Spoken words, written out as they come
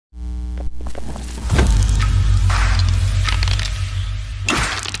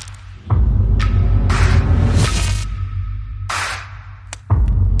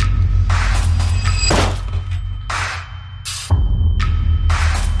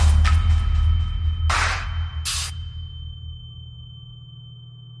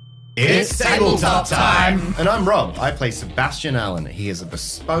Tabletop time! And I'm Rob. I play Sebastian Allen. He is a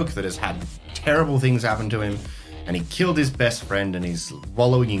bespoke that has had terrible things happen to him, and he killed his best friend, and he's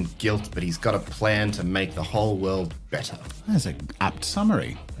wallowing in guilt, but he's got a plan to make the whole world better. That's an apt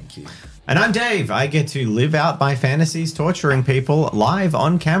summary. Thank you. And I'm Dave. I get to live out my fantasies torturing people live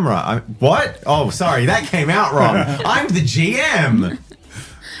on camera. What? Oh, sorry, that came out wrong. I'm the GM.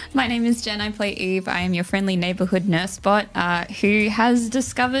 My name is Jen. I play Eve. I am your friendly neighborhood nurse bot who has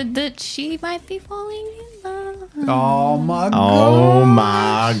discovered that she might be falling in love. Oh my god. Oh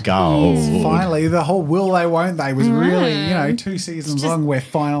my god. Finally, the whole will they, won't they was really, 2 seasons long where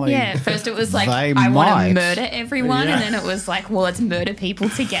finally... Yeah, first it was like, they I want might. to murder everyone, Yeah. and then it was like, well, let's murder people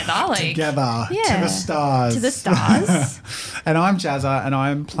together. Together. Yeah. To the stars. To the stars. And I'm Jazza, and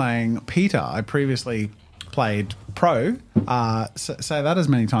I'm playing Peter. I previously played Pro. Say that as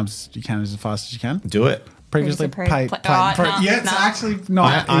many times as you can, as fast as you can. Do it. Previously Previously played oh, Pro. no, Yeah, it's no. actually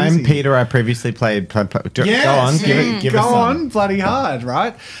not I'm easy. Peter. I previously played... Yes, go on, give go us some. on, bloody hard,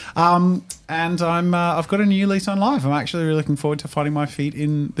 right? And I've got a new lease on life. I'm actually really looking forward to finding my feet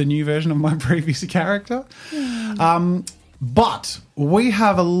in the new version of my previous character. But we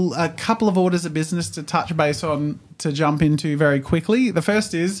have a couple of orders of business to touch base on to jump into very quickly. The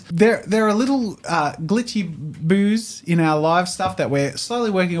first is there are little glitchy boos in our live stuff that we're slowly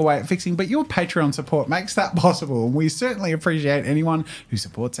working away at fixing, but your Patreon support makes that possible. And we certainly appreciate anyone who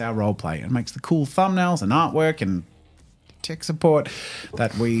supports our roleplay and makes the cool thumbnails and artwork and tech support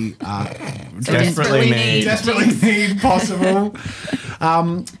that we Desperately need possible.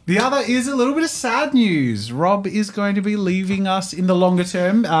 The other is a little bit of sad news. Rob is going to be leaving us in the longer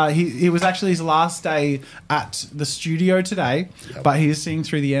term. He was actually his last day at the studio today, but he is seeing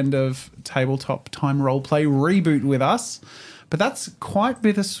through the end of Tabletop Time Roleplay Reboot with us. But that's quite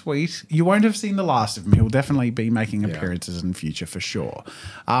bittersweet. You won't have seen the last of him. He'll definitely be making appearances in the future for sure.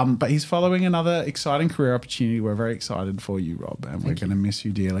 But he's following another exciting career opportunity. We're very excited for you, Rob, and we're going to miss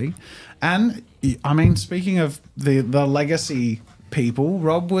you dearly. And, I mean, speaking of the legacy people,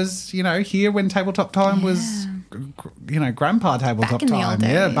 Rob was, here when Tabletop Time was, grandpa Tabletop Back in the Time. old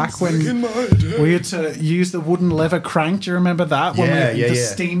Yeah, days. back when we had to use the wooden lever crank. Do you remember that? The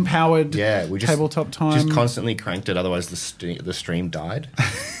steam-powered Tabletop Time. Just constantly cranked it, otherwise the stream died.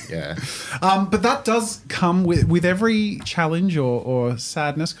 Yeah. But that does come with every challenge or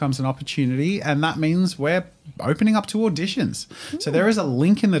sadness comes an opportunity, and that means we're opening up to auditions. So there is a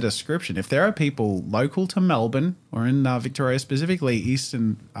link in the description. If there are people local to Melbourne or in Victoria, specifically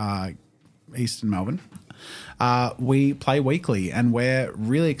Eastern Melbourne, we play weekly, and we're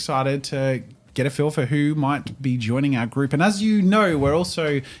really excited to get a feel for who might be joining our group. And as you know, we're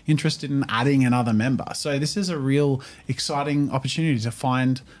also interested in adding another member. So this is a real exciting opportunity to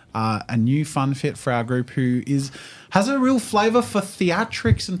find a new fun fit for our group who has a real flavour for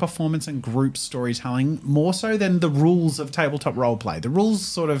theatrics and performance and group storytelling, more so than the rules of tabletop roleplay. The rules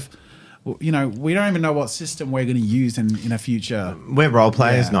sort of, we don't even know what system we're going to use in a future. We're role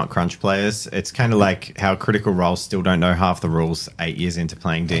players, not crunch players. It's kind of like how Critical Role still don't know half the rules 8 years into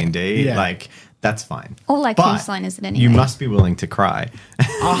playing D&D. Yeah. Like, that's fine. Or like But whose line is it anyway? you must be willing to cry.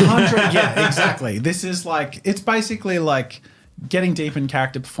 100, yeah, exactly. This is it's basically like getting deep in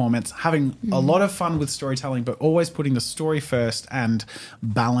character performance, having a lot of fun with storytelling, but always putting the story first and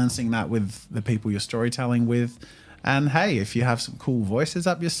balancing that with the people you're storytelling with. And hey, if you have some cool voices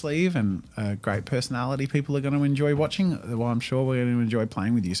up your sleeve and a great personality, people are going to enjoy watching. Well, I'm sure we're going to enjoy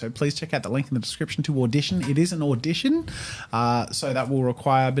playing with you. So please check out the link in the description to audition. It is an audition, so that will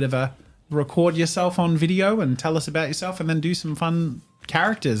require a bit of a record yourself on video and tell us about yourself, and then do some fun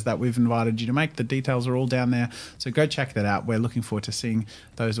characters that we've invited you to make. The details are all down there, so go check that out. We're looking forward to seeing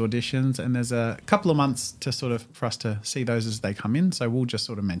those auditions, and there's a couple of months to for us to see those as they come in, so we'll just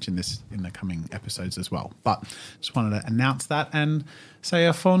sort of mention this in the coming episodes as well. But just wanted to announce that and say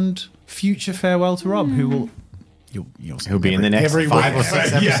a fond future farewell to Rob, who will He'll be in the next 5 or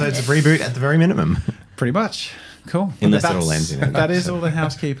 6 episodes of Reboot at the very minimum. pretty much. Cool. Unless it all ends in an that is all the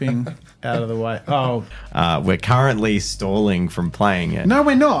housekeeping out of the way. Oh, we're currently stalling from playing it. no,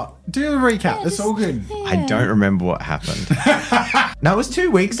 we're not. Do a recap. It's all good. I don't remember what happened. No, it was 2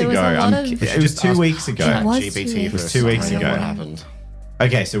 weeks There was ago. a lot of- It was 2 weeks ago. It was GPT It was for 2 weeks summary of ago. What happened?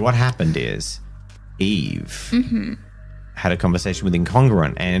 Okay, so what happened is Eve had a conversation with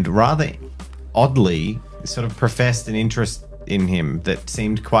Incongruent, and rather oddly sort of professed an interest in him that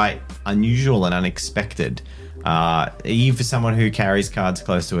seemed quite unusual and unexpected. Eve, as someone who carries cards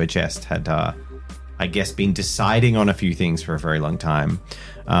close to her chest, had, I guess, been deciding on a few things for a very long time.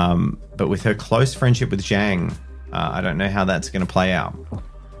 But with her close friendship with Zhang, I don't know how that's going to play out.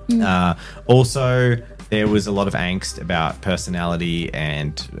 Also, there was a lot of angst about personality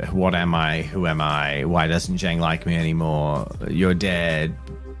and what am I, who am I, why doesn't Zhang like me anymore, you're dead,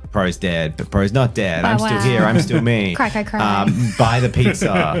 Pro's dead, but Pro's not dead, I'm still here, I'm still me. Cry. Buy the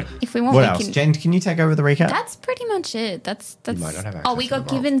pizza. If we want, what we else? can- Jen, can you take over the recap? That's pretty much it. That's. might not have Oh, we access to got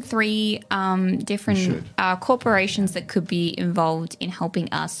the vault. given 3 different corporations that could be involved in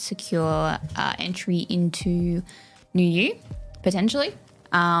helping us secure entry into New U, potentially.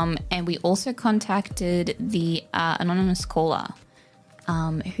 And we also contacted the anonymous caller,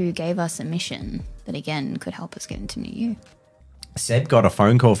 who gave us a mission that again could help us get into New U. Seb got a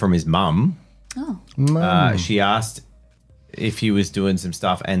phone call from his mum. Oh, She asked if he was doing some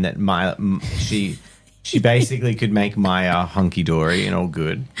stuff and that she basically could make Maya hunky-dory and all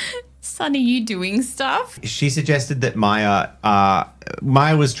good. son, are you doing stuff? She suggested that Maya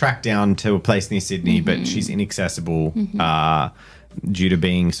was tracked down to a place near Sydney, but she's inaccessible due to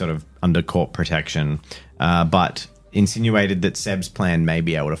being sort of under court protection, but insinuated that Seb's plan may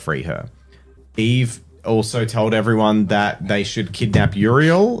be able to free her. Eve also told everyone that they should kidnap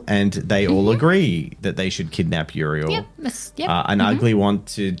Uriel, and they all agree that they should kidnap Uriel. Yep. And Ugly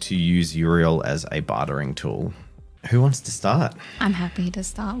wanted to use Uriel as a bartering tool. Who wants to start? I'm happy to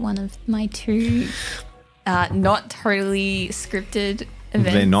start one of my 2 not totally scripted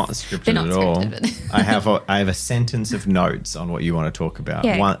events. They're not scripted They're not at all. scripted, but- I have a sentence of notes on what you want to talk about.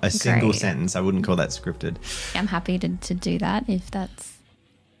 Yeah, A single great. sentence. I wouldn't call that scripted. I'm happy to do that if that's...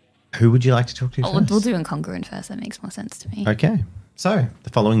 Who would you like to talk to Oh, first? we'll do incongruent first. That makes more sense to me. Okay. So the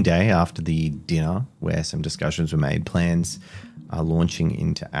following day after the dinner where some discussions were made, plans are launching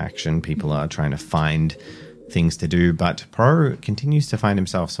into action. People are trying to find things to do, but Pro continues to find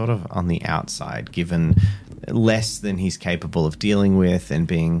himself sort of on the outside, given less than he's capable of dealing with and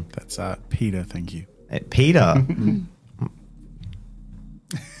being... That's Peter, thank you. Peter.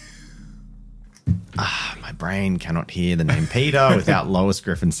 My brain cannot hear the name Peter without Lois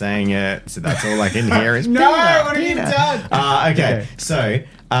Griffin saying it, so that's all I can hear is Peter. what have you done? Okay.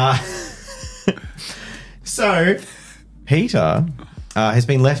 So Peter has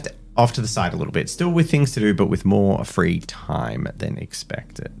been left off to the side a little bit, still with things to do, but with more free time than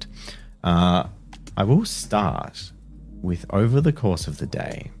expected. I will start with over the course of the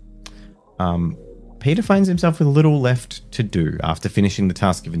day. Peter finds himself with little left to do after finishing the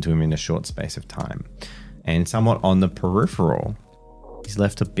task given to him in a short space of time. And somewhat on the peripheral, he's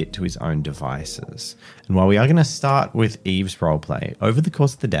left a bit to his own devices. And while we are going to start with Eve's roleplay, over the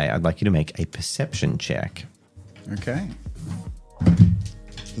course of the day, I'd like you to make a perception check. Okay.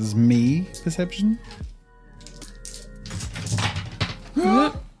 This is me perception.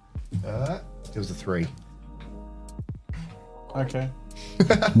 It was a 3. Okay.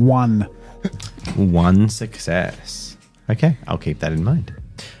 1. 1 success. Okay, I'll keep that in mind.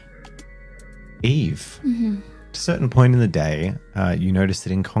 Eve, at a certain point in the day, you notice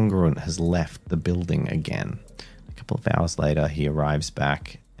that Incongruent has left the building again. A couple of hours later, he arrives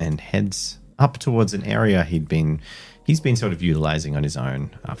back and heads up towards an area he's been sort of utilizing on his own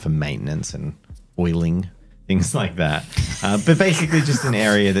for maintenance and oiling, things like that. But basically just an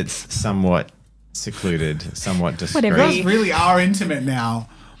area that's somewhat secluded, somewhat discreet. You guys really are intimate now.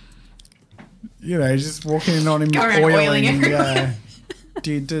 You know, just walking in on him Go around oiling Yeah.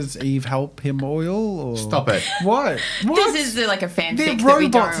 Does Eve help him oil? Or? Stop it. What? This is like a fanfic They're that we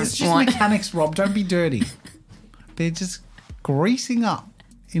robots. don't It's just want. mechanics, Rob. Don't be dirty. They're just greasing up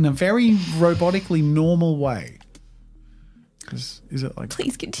in a very robotically normal way. Is it like...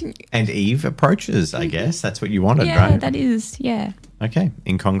 Please continue. And Eve approaches, I guess. That's what you wanted, Yeah, right? that is. Yeah. Okay,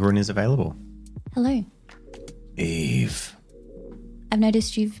 Incongruent is available. Hello. Eve. I've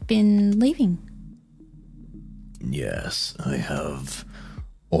noticed you've been leaving. Yes, I have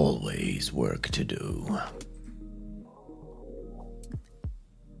always work to do.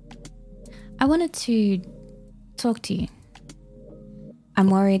 I wanted to talk to you. I'm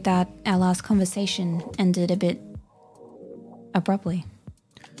worried that our last conversation ended a bit abruptly.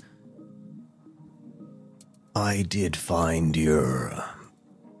 I did find your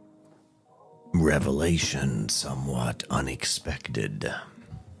revelation somewhat unexpected.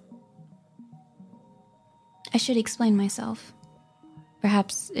 I should explain myself.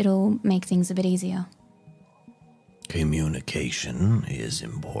 Perhaps it'll make things a bit easier. Communication is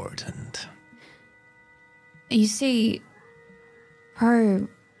important. You see, Pro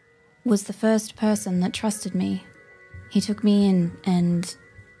was the first person that trusted me. He took me in, and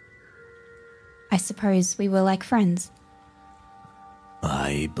I suppose we were like friends.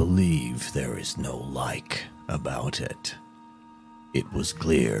 I believe there is no like about it. It was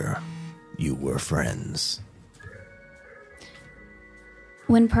clear you were friends.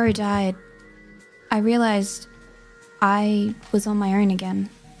 When Pro died, I realized I was on my own again.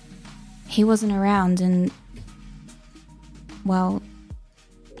 He wasn't around and, well,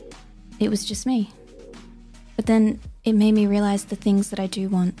 it was just me. But then it made me realize the things that I do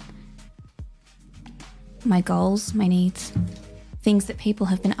want. My goals, my needs, things that people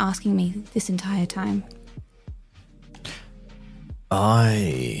have been asking me this entire time.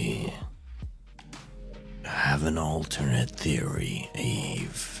 I have an alternate theory,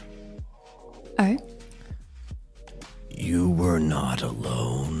 Eve. Oh? You were not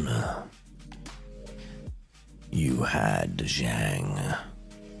alone. You had Zhang,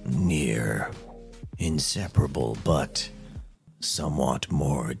 near, inseparable, but somewhat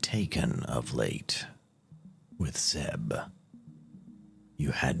more taken of late with Seb.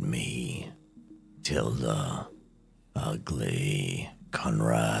 You had me, Tilda, Ugly,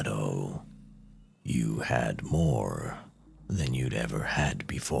 Conrado. You had more than you'd ever had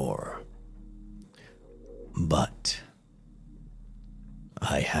before. But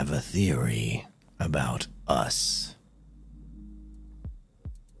I have a theory about us.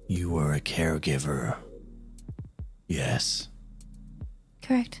 You were a caregiver, yes?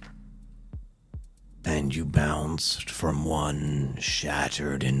 Correct. And you bounced from one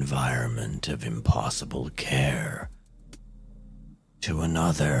shattered environment of impossible care to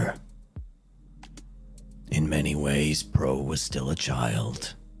another. In many ways, Pro was still a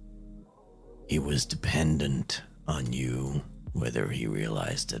child. He was dependent on you, whether he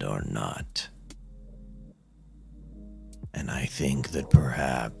realized it or not. And I think that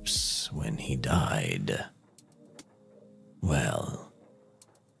perhaps when he died, well,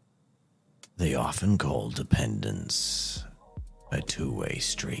 they often call dependence a two-way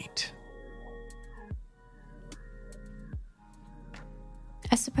street.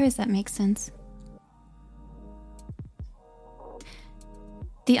 I suppose that makes sense.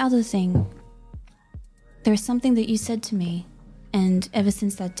 The other thing, there's something that you said to me, and ever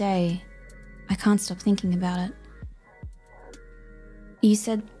since that day, I can't stop thinking about it. You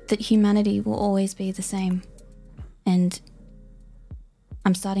said that humanity will always be the same, and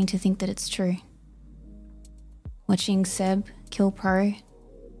I'm starting to think that it's true. Watching Seb kill Pro,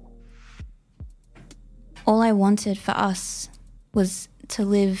 all I wanted for us was to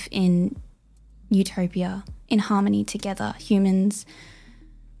live in utopia, in harmony together, humans,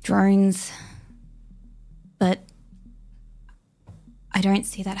 drones, but I don't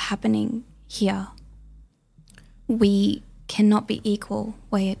see that happening here. We cannot be equal.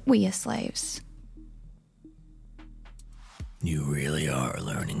 We are slaves. You really are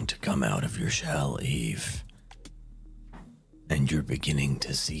learning to come out of your shell, Eve. And you're beginning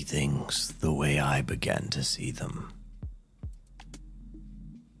to see things the way I began to see them.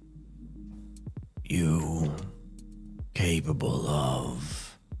 You, capable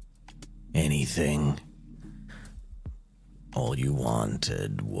of anything. All you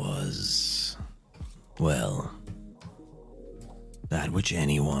wanted was, well, that which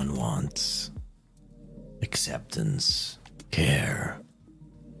anyone wants. Acceptance, care,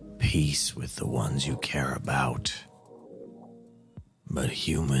 peace with the ones you care about. But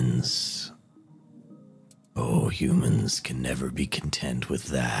humans, humans can never be content with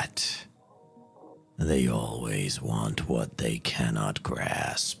that. They always want what they cannot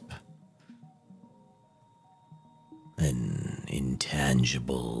grasp. An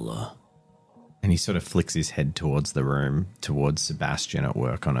intangible. And he sort of flicks his head towards the room, towards Sebastian at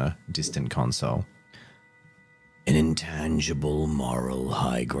work on a distant console. An intangible moral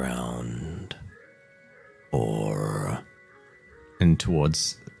high ground. Or and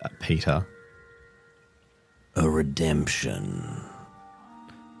towards Peter. A redemption.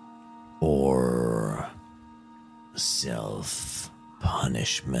 Or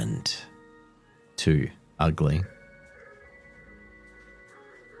self-punishment. To Ugly.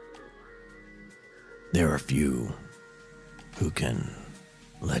 There are few who can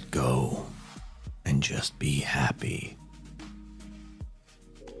let go and just be happy.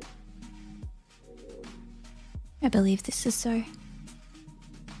 I believe this is so.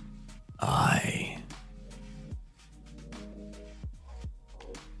 I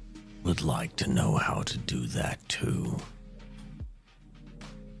would like to know how to do that too.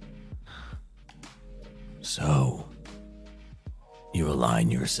 So, you align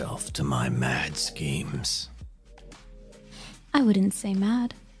yourself to my mad schemes. I wouldn't say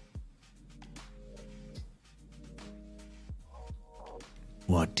mad.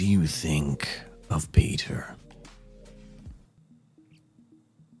 What do you think of Peter?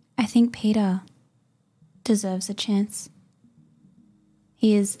 I think Peter deserves a chance.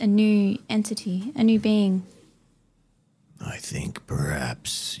 He is a new entity, a new being. I think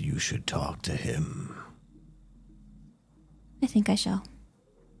perhaps you should talk to him. I think I shall.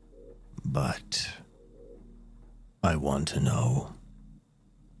 But I want to know,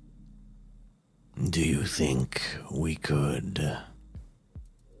 do you think we could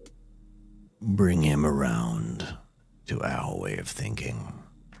bring him around to our way of thinking?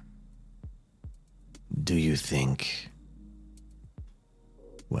 Do you think,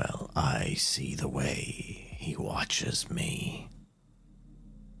 well, I see the way he watches me.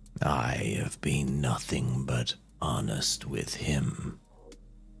 I have been nothing but honest with him,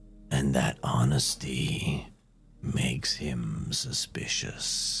 and that honesty makes him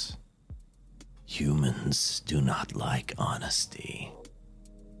suspicious. Humans do not like honesty.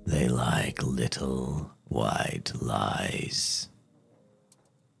 They like little white lies.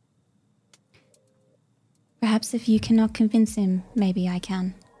 Perhaps if you cannot convince him, maybe I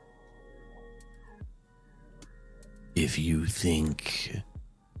can. If you think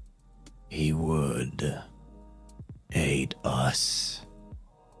he would aid us,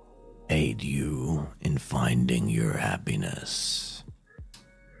 aid you in finding your happiness,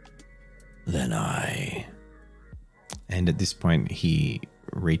 then I... And at this point, he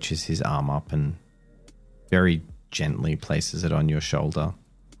reaches his arm up and very gently places it on your shoulder.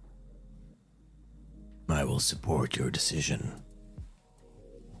 I will support your decision.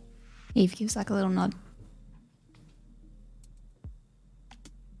 Eve gives like a little nod.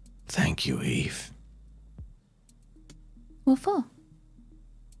 Thank you, Eve. What for?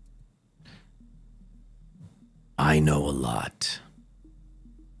 I know a lot.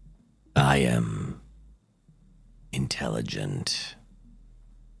 I am intelligent.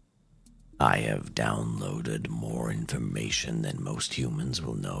 I have downloaded more information than most humans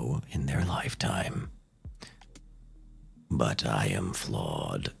will know in their lifetime. But I am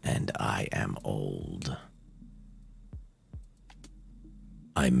flawed and I am old.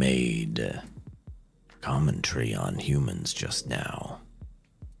 I made commentary on humans just now.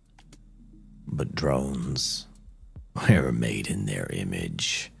 But drones were made in their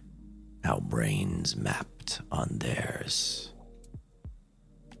image, our brains mapped on theirs.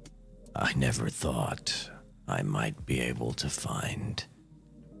 I never thought I might be able to find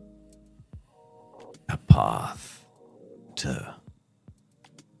a path to...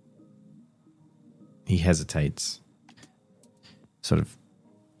 He hesitates, sort of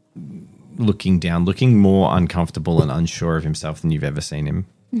looking down, looking more uncomfortable and unsure of himself than you've ever seen him.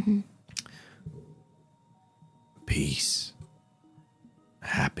 Mm-hmm. Peace,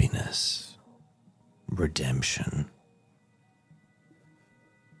 happiness, redemption.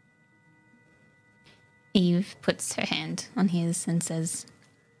 Eve puts her hand on his and says,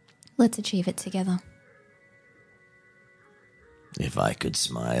 "Let's achieve it together." If I could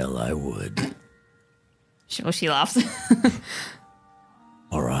smile, I would. Sure, she laughs.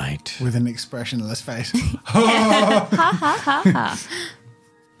 All right. With an expressionless face. Ha ha ha ha.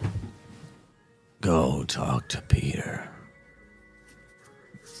 Go talk to Peter.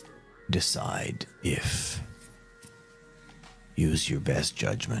 Decide if... Use your best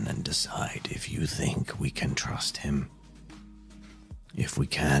judgment and decide if you think we can trust him. If we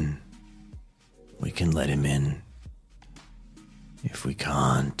can let him in. If we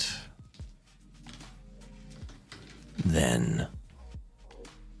can't, then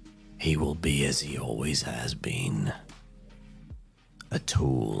he will be as he always has been, a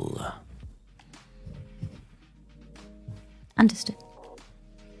tool. Understood.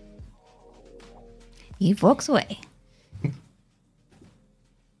 Eve walks away.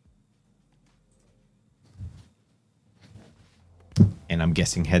 And I'm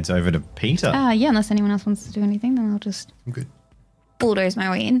guessing heads over to Peter. Yeah, unless anyone else wants to do anything, then I'll just I'm good. bulldoze my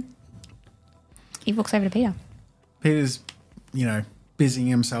way in. Eve walks over to Peter. Peter's, busying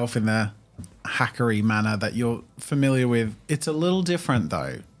himself in the hackery manner that you're familiar with. It's a little different,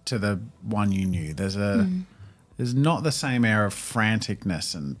 though, to the one you knew. There's not the same air of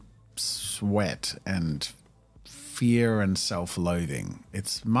franticness and sweat and fear and self-loathing.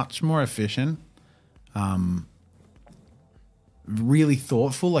 It's much more efficient, really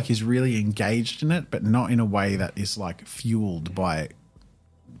thoughtful, like he's really engaged in it, but not in a way that is like fueled by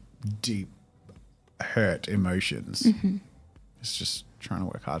deep hurt emotions. Mm-hmm. He's just trying to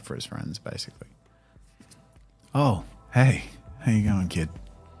work hard for his friends, basically. Oh, hey. How you going, kid?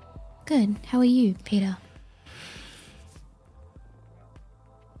 Good. How are you, Peter?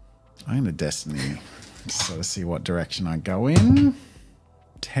 I'm going to destiny just sort of see what direction I go in.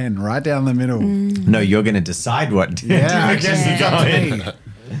 10, right down the middle. No, you're going to decide what Yeah, direction to go in.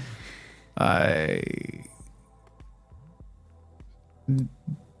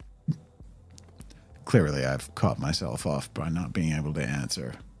 clearly I've caught myself off by not being able to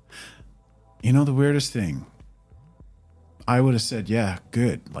answer. You know, the weirdest thing, I would have said, yeah,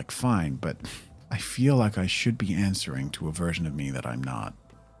 good, like fine, but I feel like I should be answering to a version of me that I'm not.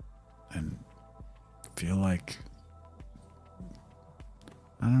 And feel like,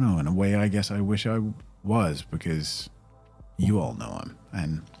 I don't know, in a way I guess I wish I was, because you all know him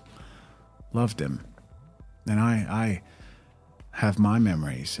and loved him. And I have my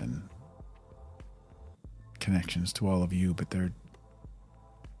memories and connections to all of you, but they're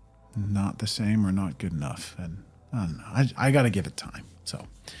not the same or not good enough. And I don't know. I got to give it time. So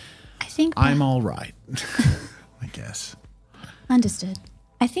I think I'm all right, I guess. Understood.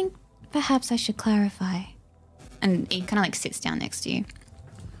 I think perhaps I should clarify. And he kind of like sits down next to you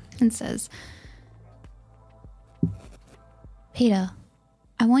and says, Peter,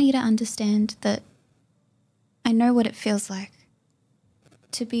 I want you to understand that I know what it feels like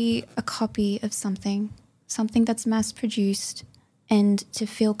to be a copy of something that's mass produced, and to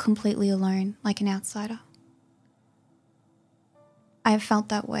feel completely alone like an outsider. I have felt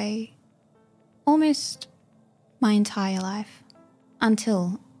that way almost my entire life,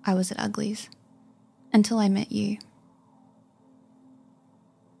 until I was at Uglies, until I met you.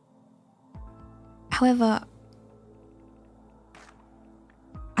 However,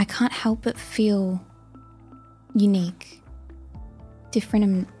 I can't help but feel unique, different,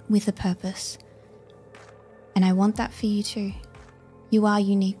 and with a purpose. And I want that for you too. You are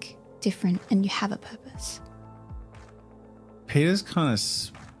unique, different, and you have a purpose. Peter's kind of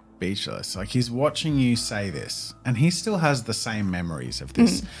speechless. Like, he's watching you say this, and he still has the same memories of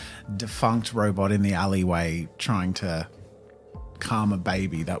this defunct robot in the alleyway trying to calm a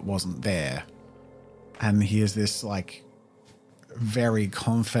baby that wasn't there. And he is this, like, very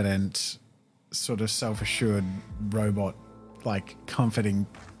confident, sort of self-assured robot, like, comforting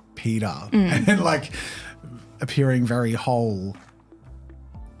Peter and, like, appearing very whole.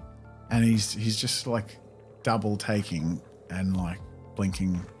 And he's just, like, double taking and, like,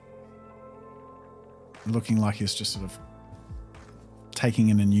 blinking, looking like he's just sort of taking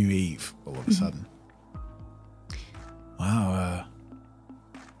in a new Eve all of a sudden. Wow,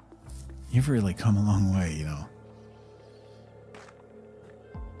 you've really come a long way, you know.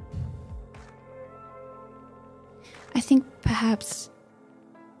 I think perhaps,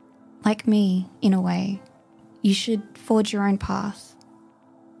 like me, in a way, you should forge your own path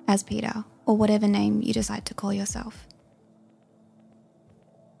as Peter, or whatever name you decide to call yourself.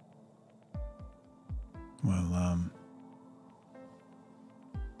 Well,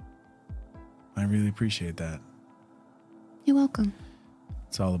 I really appreciate that. You're welcome.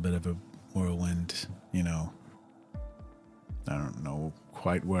 It's all a bit of a whirlwind, you know. I don't know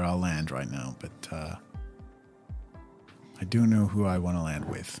quite where I'll land right now, but I do know who I want to land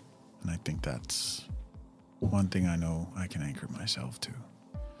with. And I think that's one thing I know I can anchor myself to.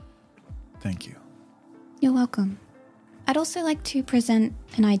 Thank you. You're welcome. I'd also like to present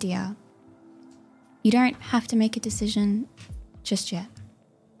an idea. You don't have to make a decision just yet,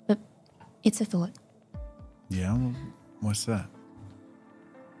 but it's a thought. Yeah, well, what's that?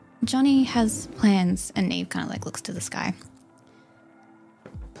 Johnny has plans, and Eve kind of like looks to the sky.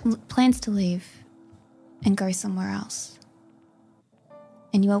 Plans to leave and go somewhere else.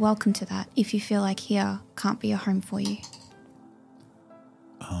 And you are welcome to that if you feel like here can't be a home for you.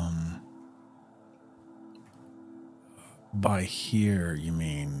 By here, you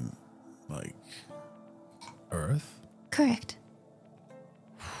mean, like, Earth? Correct.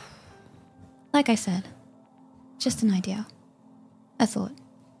 Like I said, just an idea. A thought.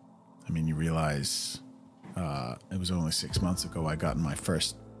 I mean, you realize it was only 6 months ago I got in my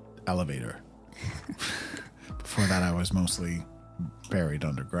first elevator. Before that, I was mostly buried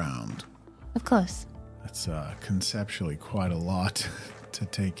underground. Of course. That's conceptually quite a lot to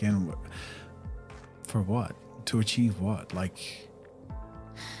take in. For what? To achieve what? Like...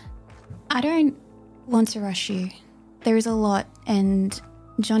 I don't want to rush you. There is a lot, and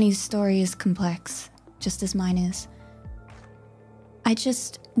Johnny's story is complex, just as mine is. I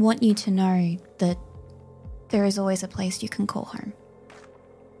just want you to know that there is always a place you can call home.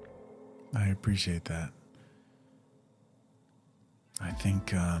 I appreciate that. I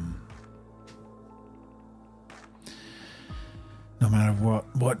think no matter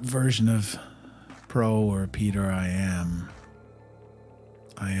what version of Pro or Peter I am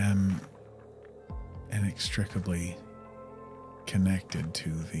inextricably connected to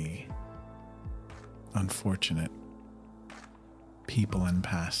the unfortunate people and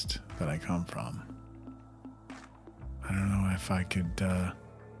past that I come from. I don't know if I could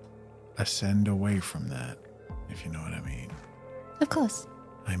ascend away from that, if you know what I mean. Of course.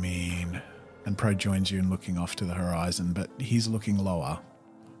 I mean, And Pro joins you in looking off to the horizon, but he's looking lower.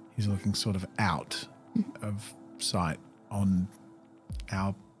 He's looking sort of out of sight on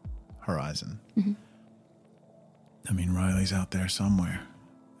our horizon. Mm-hmm. I mean, Riley's out there somewhere,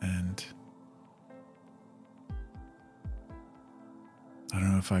 and I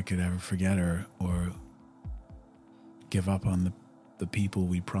don't know if I could ever forget her or give up on the people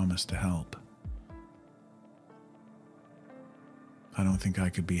we promised to help. I don't think I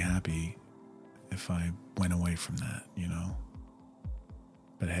could be happy if I went away from that, you know?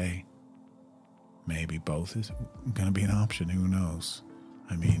 But hey, maybe both is going to be an option. Who knows?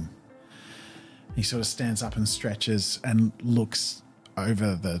 I mean, he sort of stands up and stretches and looks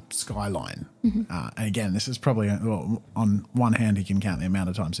over the skyline. And again, this is probably, well, on one hand, he can count the amount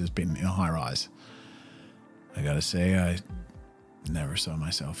of times he's been in a high rise. I gotta say, I never saw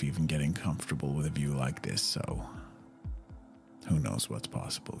myself even getting comfortable with a view like this, so who knows what's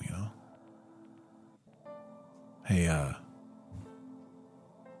possible, you know? Hey, I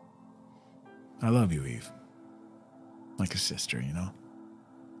love you, Eve. Like a sister, you know?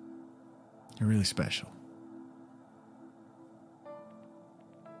 You're really special.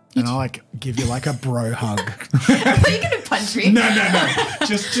 And I'll give you like a bro hug. Are you going to punch me? No.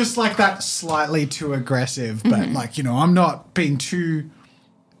 Just like that, slightly too aggressive, but I'm not being too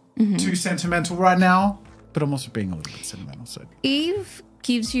sentimental right now, but I'm also being a little bit sentimental. So Eve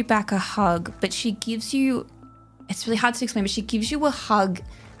gives you back a hug, but she gives you, it's really hard to explain, but she gives you a hug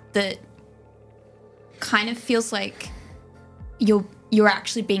that kind of feels like you're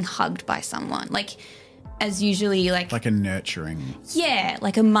actually being hugged by someone. Like, as usually like a nurturing. Yeah,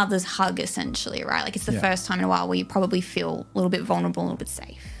 like a mother's hug essentially, right? Like it's the first time in a while where you probably feel a little bit vulnerable, a little bit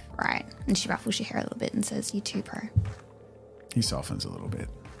safe, right? And she ruffles your hair a little bit and says, "You too, Pro." He softens a little bit.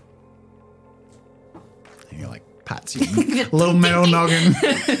 And he pats you, little metal noggin.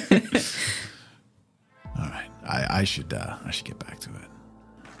 All right, I should get back to it.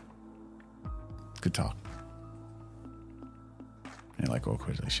 Good talk. And he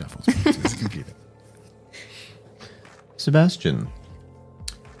awkwardly shuffles back to his computer. Sebastian,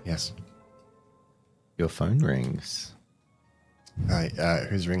 Yes. your phone rings. Hi,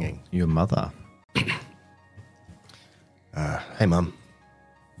 who's ringing? Your mother. Hey, Mum.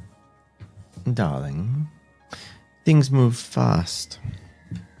 Darling, things move fast.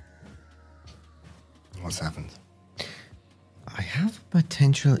 What's happened? I have a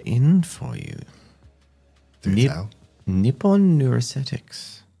potential in for you. Do tell. Nippon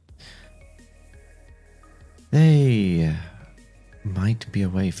Neuroaesthetics. They might be a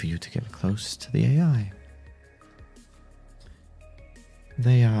way for you to get close to the AI.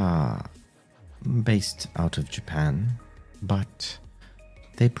 They are based out of Japan, but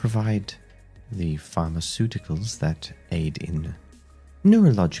they provide the pharmaceuticals that aid in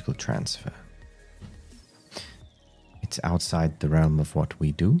neurological transfer. It's outside the realm of what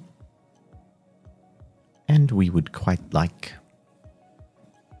we do, and we would quite like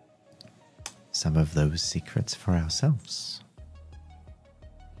some of those secrets for ourselves.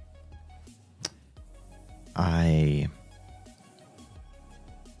 I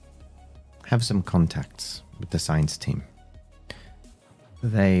have some contacts with the science team.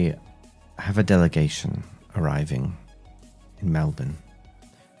 They have a delegation arriving in Melbourne,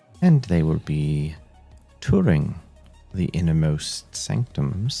 and they will be touring the innermost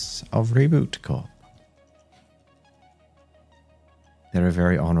sanctums of Reboot Corp. They're a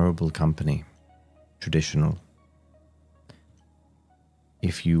very honorable company. Traditional.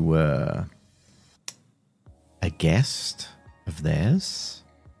 If you were a guest of theirs,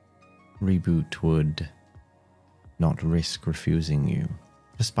 Reboot would not risk refusing you,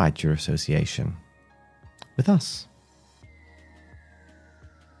 despite your association with us.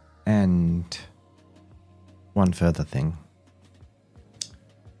 And one further thing.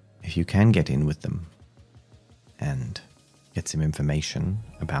 If you can get in with them and get some information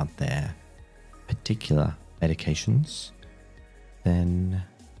about their particular medications, then,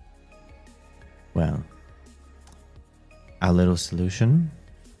 well, our little solution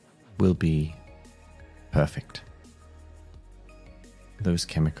will be perfect. Those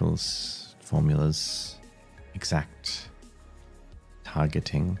chemicals, formulas, exact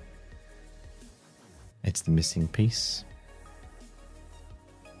targeting, it's the missing piece.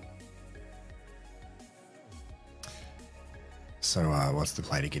 So, what's the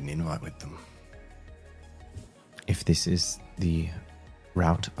play to get an invite with them? If this is the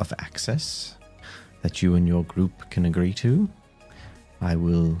route of access that you and your group can agree to, I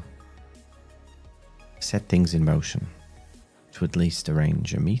will set things in motion to at least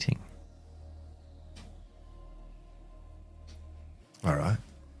arrange a meeting. All right.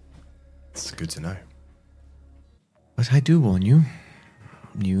 Let's Good to know. But I do warn you,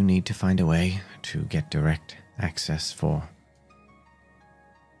 you need to find a way to get direct access for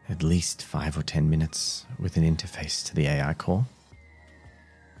at least 5 or 10 minutes with an interface to the AI core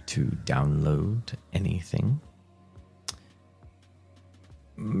to download anything.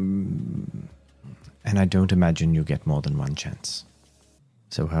 And I don't imagine you'll get more than one chance.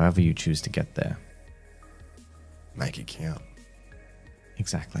 So however you choose to get there. Make it count.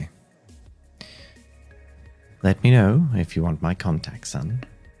 Exactly. Let me know if you want my contact, son.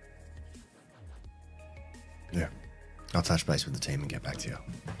 Yeah. I'll touch base with the team and get back to you.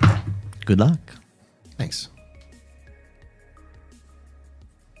 Good luck. Thanks.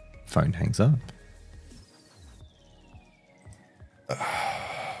 Phone hangs up.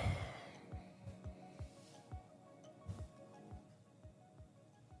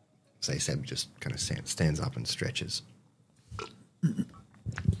 So Seb just kind of stands up and stretches.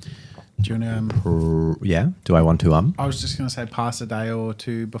 Do you want to, Yeah? Do I want to, I was just going to say pass a day or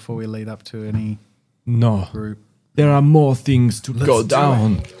two before we lead up to any No. group. There are more things to go do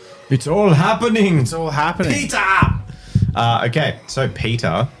down. It's all happening. It's all happening. Peter! Okay, so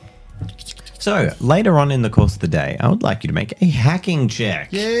Peter. So, later on in the course of the day, I would like you to make a hacking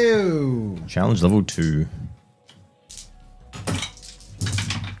check. You. Challenge level 2.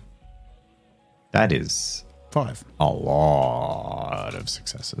 That is 5. a lot of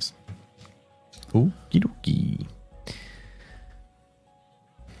successes. Okie dokie.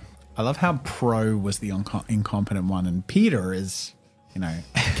 I love how Pro was the incompetent one and Peter is,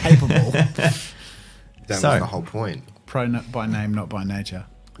 capable. That So- was the whole point. Pro not by name, not by nature.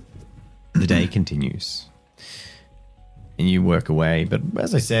 The day continues. And you work away. But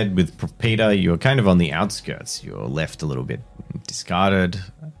as I said, with Peter, you're kind of on the outskirts. You're left a little bit discarded,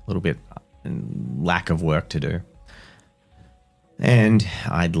 a little bit lack of work to do. And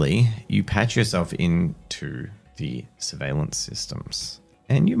idly, you patch yourself into the surveillance systems.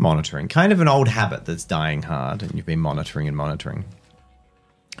 And you're monitoring. Kind of an old habit that's dying hard. And you've been monitoring and monitoring.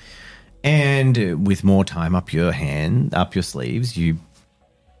 And with more time up your sleeves, you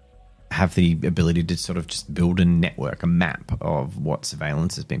have the ability to sort of just build a network, a map of what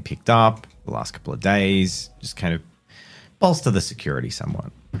surveillance has been picked up the last couple of days, just kind of bolster the security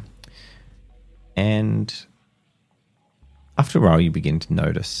somewhat. And after a while, you begin to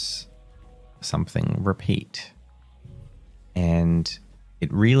notice something repeat. And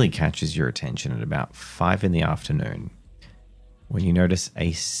it really catches your attention at about 5 in the afternoon when you notice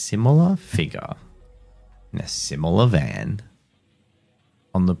a similar figure in a similar van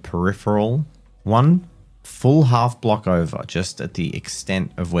on the peripheral, one full half block over, just at the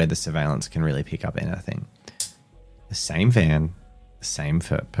extent of where the surveillance can really pick up anything. The same van, the same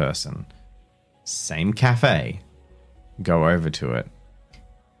person, same cafe, go over to it.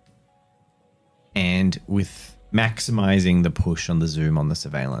 And with maximizing the push on the zoom on the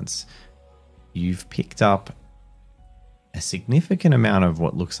surveillance, you've picked up a significant amount of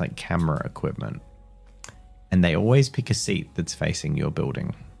what looks like camera equipment. And they always pick a seat that's facing your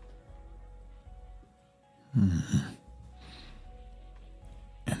building.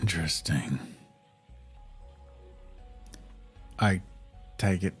 Interesting. I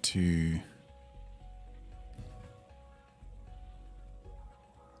take it to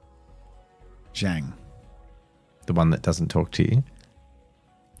Zhang. The one that doesn't talk to you.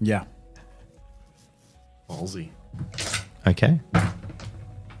 Yeah. Ballsy. Okay.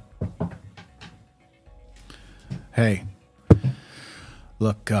 Hey,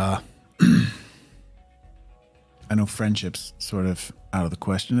 look, I know friendship's sort of out of the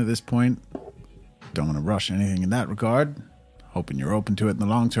question at this point. Don't want to rush anything in that regard. Hoping you're open to it in the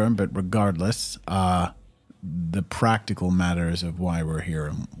long term, but regardless, the practical matters of why we're here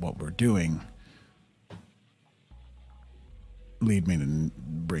and what we're doing lead me to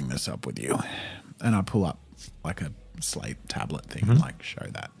bring this up with you. And I pull up like a slate tablet thing and like show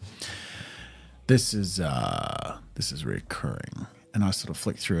that. This is recurring, and I sort of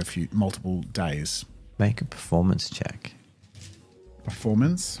flick through multiple days. Make a performance check.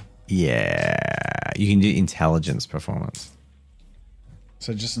 Performance. Yeah. You can do intelligence performance.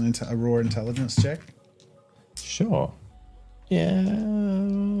 So just a raw intelligence check. Sure. Yeah.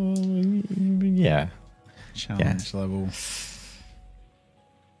 Yeah. Challenge level.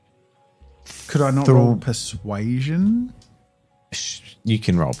 Could I not roll persuasion? You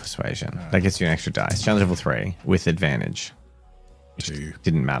can roll persuasion. That gets you an extra dice. Challenge level 3 with advantage. 2.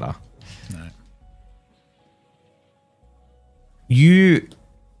 Didn't matter. No. You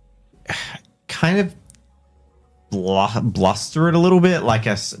kind of bluster it a little bit, like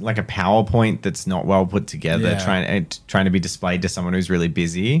a PowerPoint that's not well put together, Yeah. trying to be displayed to someone who's really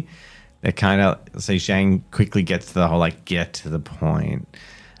busy. They're kind of, so Zhang quickly gets to the whole, like, get to the point.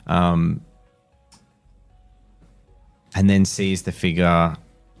 And then sees the figure.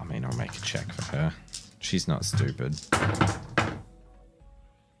 I mean, I'll make a check for her. She's not stupid.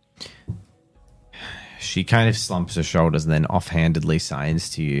 She kind of slumps her shoulders and then offhandedly signs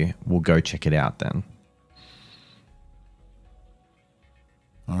to you. We'll go check it out then.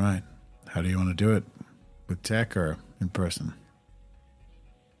 All right. How do you want to do it? With tech or in person?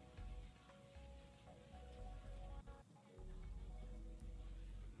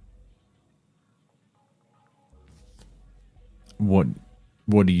 What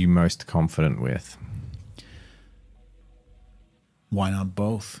are you most confident with? Why not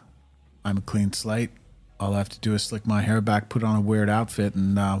both? I'm a clean slate. All I have to do is slick my hair back, put on a weird outfit,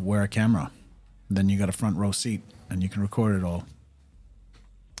 and wear a camera. Then you got a front row seat, and you can record it all.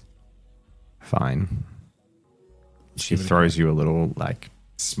 Fine. She throws you a little, like,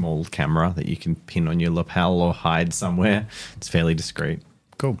 small camera that you can pin on your lapel or hide somewhere. It's fairly discreet.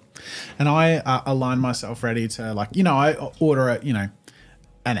 Cool. And I align myself ready to, like, I order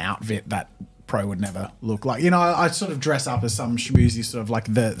an outfit that Pro would never look like. I sort of dress up as some schmoozy sort of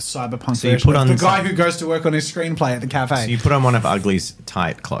like the cyberpunk So you version put of on the guy who goes to work on his screenplay at the cafe. So you put on one of Ugly's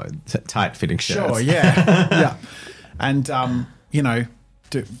tight fitting shirts. Sure, yeah. Yeah. And,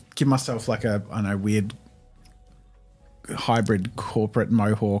 to give myself like a, I don't know, weird hybrid corporate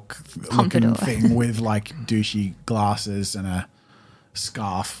mohawk looking Pompadour. thing with like douchey glasses and a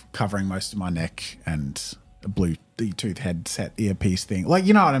scarf covering most of my neck and a Bluetooth headset earpiece thing. Like,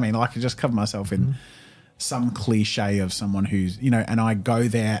 you know what I mean? Like I just cover myself in some cliche of someone who's, and I go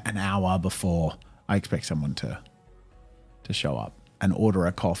there an hour before I expect someone to show up and order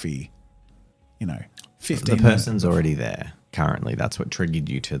a coffee, 15 The person's already there currently. That's what triggered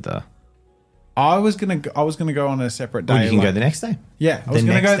you to the... I was gonna go on a separate day. Well, you can go the next day. Yeah, I was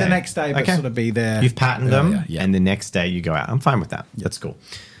going to go the next day, but Okay. sort of be there. You've patterned them, earlier, yeah. and the next day you go out. I'm fine with that. That's cool.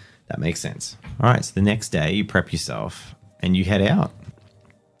 That makes sense. All right, so the next day you prep yourself and you head out.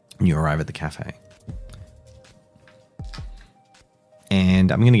 And you arrive at the cafe.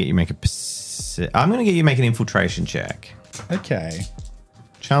 And I'm going to get you make an infiltration check. Okay.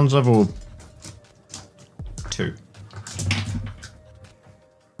 Challenge level 2.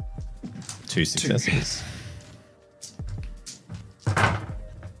 2 successes.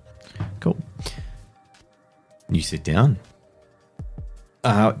 Cool. You sit down.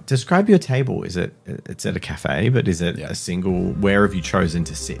 Describe your table. It's at a cafe, but is it a single? Where have you chosen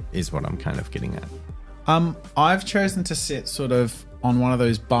to sit? Is what I'm kind of getting at. I've chosen to sit sort of on one of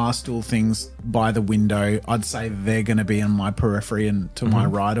those bar stool things by the window. I'd say they're going to be on my periphery and to my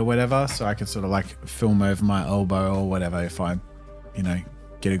right or whatever, so I could sort of like film over my elbow or whatever if I,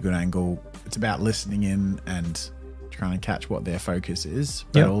 get a good angle. It's about listening in and trying to catch what their focus is,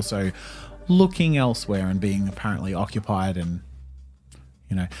 but also looking elsewhere and being apparently occupied. And,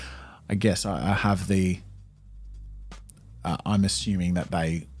 I guess I have I'm assuming that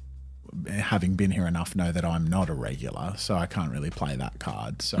they, having been here enough, know that I'm not a regular, so I can't really play that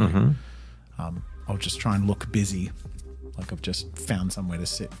card. So I'll just try and look busy, like I've just found somewhere to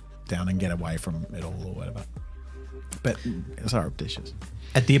sit down and get away from it all or whatever. But surreptitious.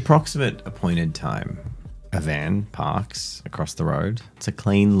 At the approximate appointed time, a van parks across the road. It's a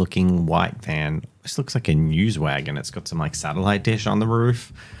clean-looking white van. This looks like a news wagon. It's got some like satellite dish on the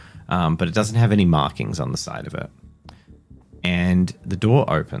roof, but it doesn't have any markings on the side of it. And the door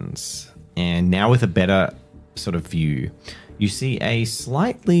opens, and now with a better sort of view, you see a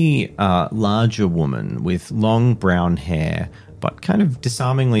slightly larger woman with long brown hair, but kind of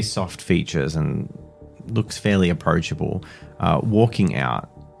disarmingly soft features and looks fairly approachable, walking out.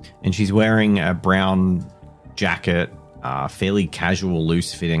 And she's wearing a brown jacket, fairly casual,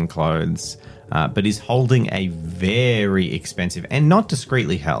 loose-fitting clothes, but is holding a very expensive, and not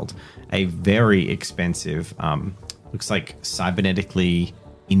discreetly held, a very expensive, looks like cybernetically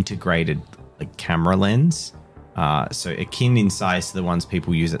integrated like camera lens. So akin in size to the ones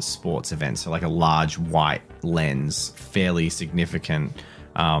people use at sports events. So like a large white lens, fairly significant,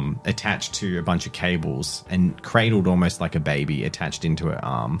 attached to a bunch of cables and cradled almost like a baby attached into her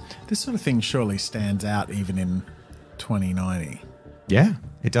arm. This sort of thing surely stands out even in 2090. Yeah,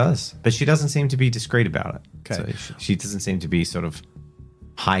 it does. But she doesn't seem to be discreet about it. Okay. So she doesn't seem to be sort of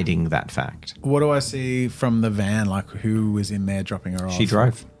hiding that fact. What do I see from the van? Like who was in there dropping her off? She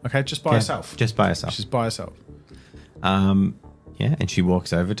drove. Okay, just by herself. Just by herself. She's by herself. Yeah, and she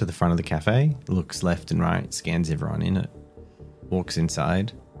walks over to the front of the cafe, looks left and right, scans everyone in it, walks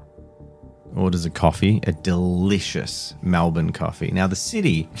inside, orders a coffee, a delicious Melbourne coffee. Now the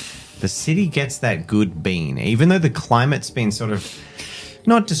city gets that good bean, even though the climate's been sort of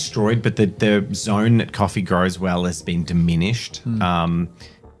not destroyed, but the zone that coffee grows well has been diminished.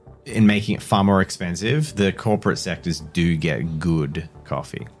 In making it far more expensive. The corporate sectors do get good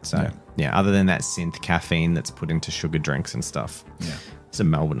coffee. So yeah, other than that synth caffeine that's put into sugar drinks and stuff. Yeah. It's a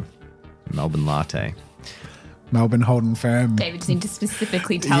Melbourne latte. Melbourne holding firm. David just need to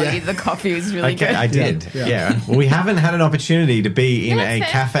specifically tell you the coffee was really good. Okay, I did. Yeah. Well, we haven't had an opportunity to be in a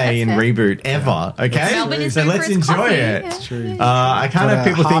cafe in Reboot ever. Okay, Melbourne is so known let's for its enjoy coffee. it. Yeah. True. I can't have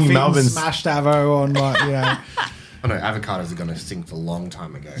people thinking Melbourne's. smashed avo on like Oh no, avocados are going to sink a long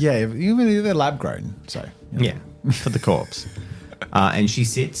time ago. yeah, even they're lab grown. So Yeah, for the corpse. And she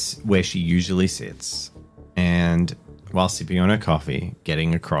sits where she usually sits, and while sipping on her coffee,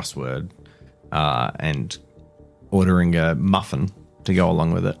 getting a crossword, and ordering a muffin to go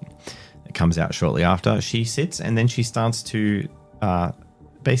along with it. It comes out shortly after. She sits and then she starts to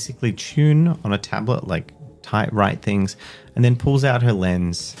basically tune on a tablet, like write things, and then pulls out her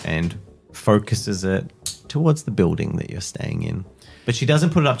lens and focuses it towards the building that you're staying in. But she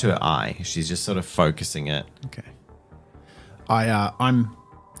doesn't put it up to her eye. She's just sort of focusing it. okay. I'm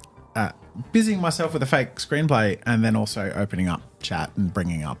busying myself with a fake screenplay and then also opening up chat and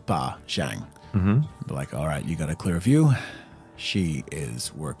bringing up Zhang. Mm-hmm. Like, all right, you got a clear view. She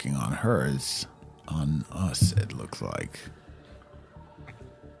is working on hers. On us, it looks like.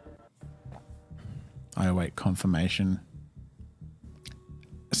 I await confirmation.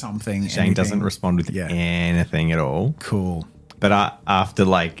 Something. Shane doesn't respond with anything at all. Cool. But after,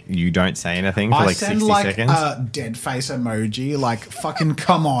 like, you don't say anything for, like, 60 seconds. I send, like, a dead face emoji. Like, fucking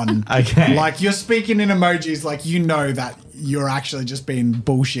come on. Okay. Like, you're speaking in emojis like you know that you're actually just being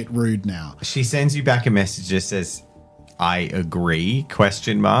bullshit rude now. She sends you back a message that says, I agree, ?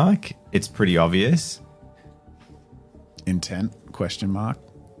 It's pretty obvious. Intent, ?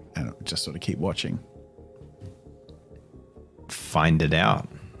 And just sort of keep watching. Find it out.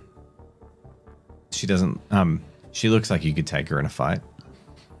 She doesn't, she looks like you could take her in a fight.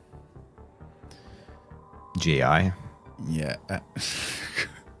 GI. Yeah.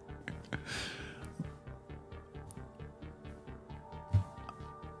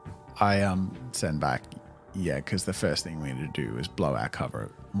 I send back, because the first thing we need to do is blow our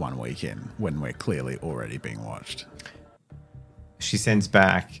cover 1 week in when we're clearly already being watched. She sends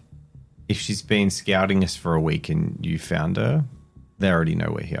back, if she's been scouting us for a week and you found her, they already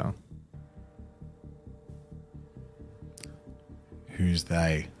know we're here. Who's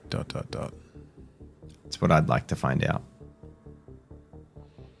they? ... That's what I'd like to find out.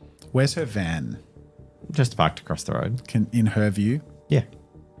 Where's her van? Just parked across the road. In her view? Yeah.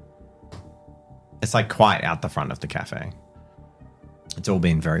 It's like quite out the front of the cafe. It's all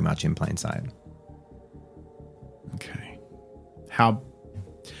been very much in plain sight. Okay. How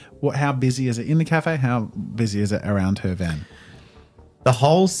busy is it in the cafe? How busy is it around her van? The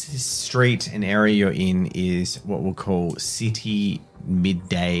whole street and area you're in is what we'll call city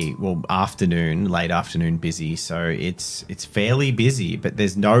midday, afternoon, late afternoon busy. So it's fairly busy, but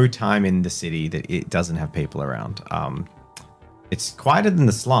there's no time in the city that it doesn't have people around. It's quieter than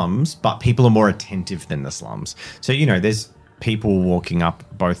the slums, but people are more attentive than the slums. So, there's people walking up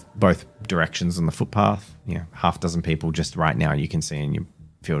both directions on the footpath. Half dozen people just right now you can see in your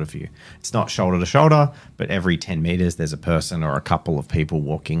field of view. It's not shoulder to shoulder, but every 10 meters there's a person or a couple of people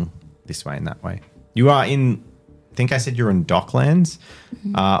walking this way and that way. You are in, I think I said you're in Docklands,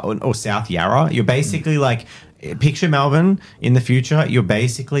 or South Yarra. You're basically like, picture Melbourne in the future. You're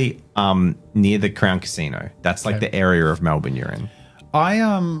basically near the Crown Casino. That's like the area of Melbourne you're in.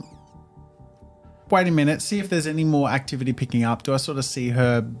 I wait a minute, see if there's any more activity picking up. Do I sort of see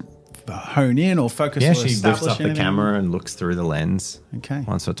her hone in or focus? Yeah, or she lifts establish up the anything? camera and looks through the lens. Okay.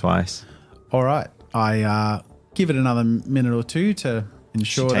 Once or twice. All right. I give it another minute or two to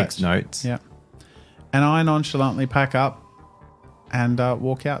ensure She takes that, notes. Yeah. And I nonchalantly pack up and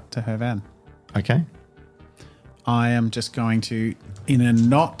walk out to her van. Okay. I am just going to, in a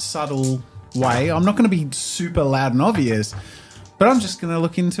not subtle way, I'm not going to be super loud and obvious, but I'm just going to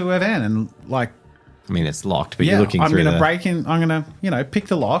look into her van and I mean, it's locked, but you're looking I'm through going to break in. I'm going to, pick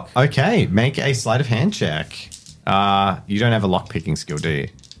the lock. Okay, make a sleight of hand check. You don't have a lock picking skill, do you?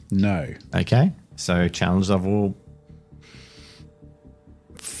 No. Okay, so challenge level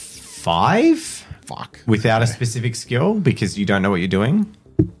 5? Fuck. Without a specific skill because you don't know what you're doing?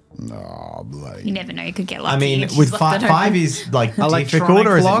 Oh, bloody. You never know. You could get lucky. I mean, and with she's left it 5 open. is like Electronic difficult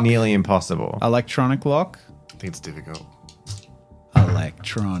or is lock? it nearly impossible? Electronic lock? I think it's difficult.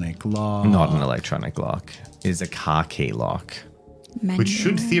 Electronic lock. Not an electronic lock. It is a car key lock. Which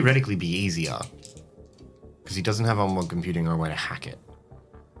should theoretically be easier. Because he doesn't have onboard computing or a way to hack it.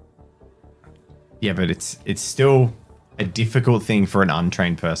 Yeah, but it's still a difficult thing for an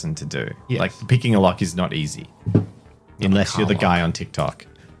untrained person to do. Yes. Like picking a lock is not easy. Unless you're the guy on TikTok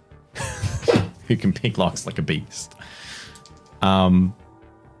who can pick locks like a beast. So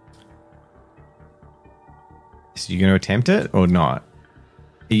you're going to attempt it or not?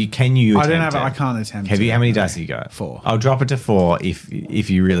 Can you I attempt don't have it. it? I can't attempt Have it. you? How many dice have you got? 4. I'll drop it to 4 if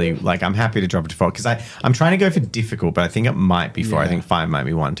you really like. I'm happy to drop it to 4 because I'm trying to go for difficult, but I think it might be 4. I Yeah. think 5 might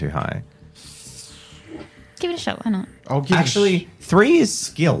be one too high. Give it a shot. Why not? I'll give Actually, 3 is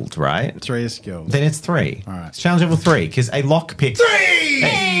skilled, right? 3 is skilled. Then it's 3. All right. It's challenge level 3 because a lockpick. 3.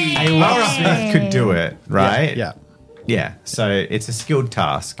 A locksmith could do it, right? Yeah. Yeah. So it's a skilled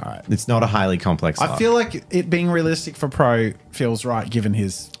task. All right. It's not a highly complex. I lock. feel like it being realistic for Pro feels right given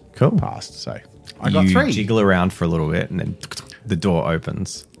his Cool. past. So I got you 3. jiggle around for a little bit and then the door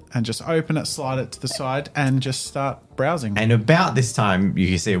opens. And just open it, slide it to the side, and just start browsing. And about this time,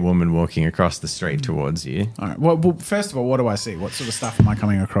 you see a woman walking across the street towards you. All right. Well, first of all, what do I see? What sort of stuff am I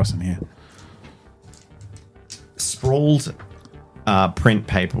coming across in here? Sprawled print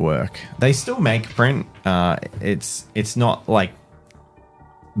paperwork. They still make print. It's not like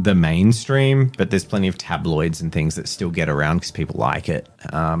the mainstream, but there's plenty of tabloids and things that still get around because people like it.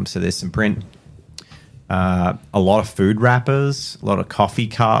 So there's some print. A lot of food wrappers, a lot of coffee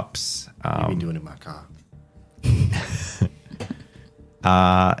cups. I've been doing it in my car.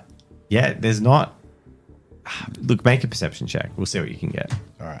 Yeah, there's not. Look, make a perception check. We'll see what you can get.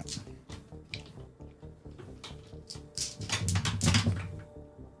 All right.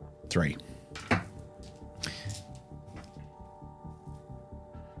 Three.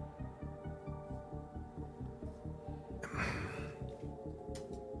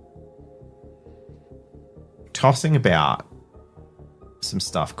 Tossing about some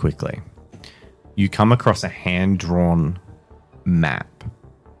stuff quickly, you come across a hand-drawn map.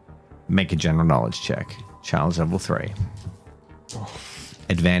 Make a general knowledge check. Challenge level 3.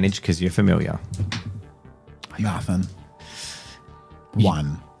 Advantage because you're familiar. Nothing.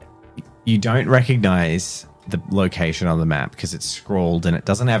 1. You don't recognize the location on the map because it's scrawled and it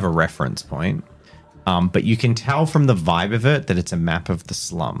doesn't have a reference point. But you can tell from the vibe of it that it's a map of the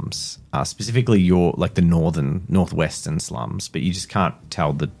slums, specifically the northwestern slums. But you just can't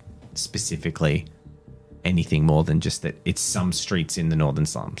tell specifically anything more than just that it's some streets in the northern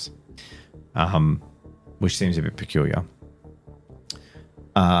slums, which seems a bit peculiar.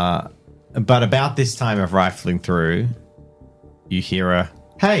 But about this time of rifling through, you hear a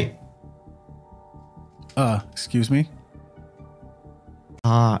 "Hey, Excuse me?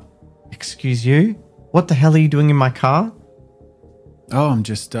 excuse you? What the hell are you doing in my car?" Oh, I'm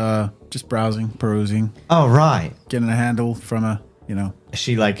just browsing, perusing, Oh, right. getting a handle from a,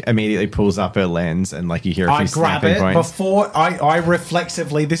 She immediately pulls up her lens and you hear a few I grab snapping it points. before I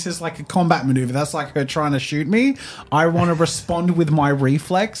reflexively. This is like a combat maneuver. That's like her trying to shoot me. I want to respond with my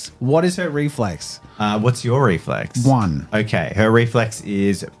reflex. What is her reflex? What's your reflex? 1. Okay, her reflex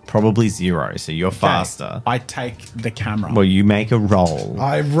is probably 0, so you're faster. I take the camera. Well, you make a roll.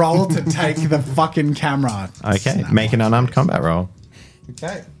 I roll to take the fucking camera. Okay, Snap. make an unarmed combat roll.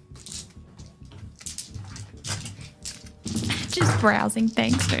 Okay. Just browsing.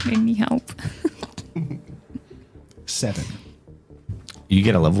 Thanks. Don't need any help. 7. You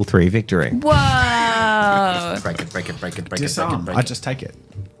get a level 3 victory. Whoa. Break it. Disarm. I just take it.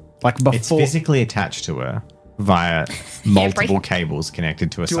 Like before. It's physically attached to her via multiple cables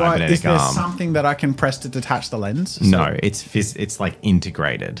connected to a Is cybernetic there arm. something that I can press to detach the lens? No, it's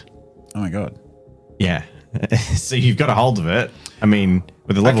integrated. Oh my god. Yeah. So you've got a hold of it. I mean,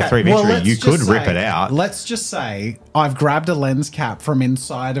 with a level 3 victory, let's you just could rip say- it out. Let's just say I've grabbed a lens cap from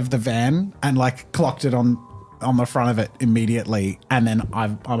inside of the van and clocked it on the front of it immediately, and then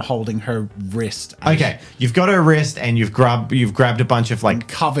I'm holding her wrist. Okay, you've got her wrist and you've grabbed a bunch of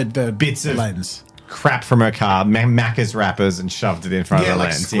Covered the bits of lens. crap from her car, Macca's wrappers, and shoved it in front of the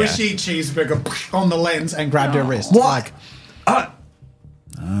lens. squishy cheeseburger on the lens and grabbed her wrist. What?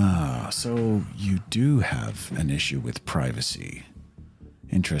 So you do have an issue with privacy.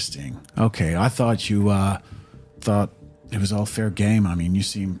 Interesting. Okay, I thought you thought it was all fair game. I mean, you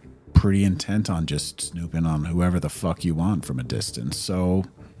seem pretty intent on just snooping on whoever the fuck you want from a distance. So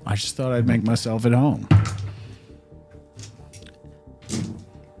I just thought I'd make myself at home.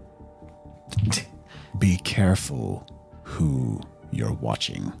 Be careful who you're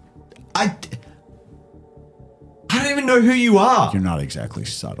watching. I don't even know who you are. You're not exactly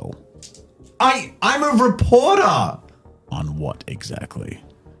subtle. I'm a reporter. On what exactly?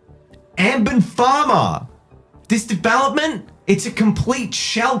 Ambin Pharma. This development, it's a complete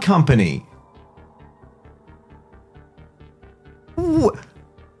shell company.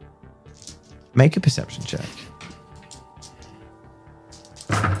 Make a perception check.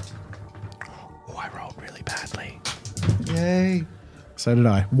 Okay. So did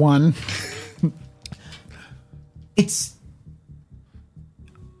I. 1.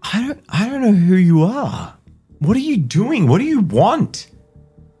 I don't know who you are. What are you doing? What do you want?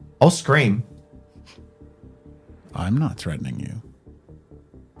 I'll scream. I'm not threatening you.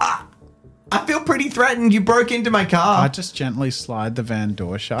 I feel pretty threatened. You broke into my car. I just gently slide the van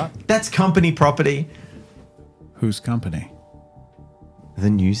door shut. That's company property. Whose company? The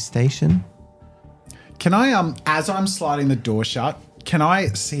news station? Can I, as I'm sliding the door shut, can I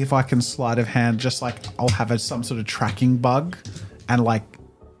see if I can sleight of hand, just like I'll have some sort of tracking bug and like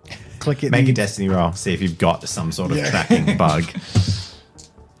click it. Make a destiny roll. See if you've got some sort of tracking bug.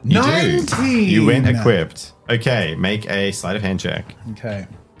 You 19. do. You went equipped. Okay, make a sleight of hand check. Okay.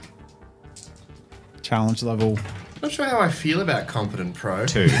 Challenge level. Not sure how I feel about competent pro.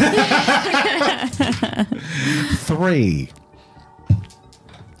 2. 3.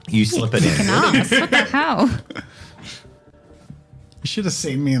 You slip it in. Ass. What the hell? You should have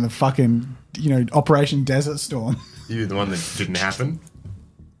seen me in the fucking, Operation Desert Storm. You the one that didn't happen?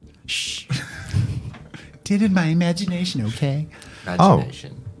 Shh. Did in my imagination, okay?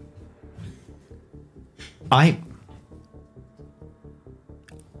 Imagination. Are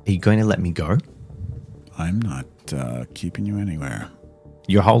you going to let me go? I'm not keeping you anywhere.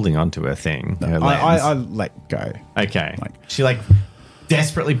 You're holding onto her thing. Her lens. I let go. Okay. She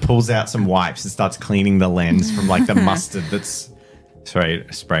desperately pulls out some wipes and starts cleaning the lens from the mustard that's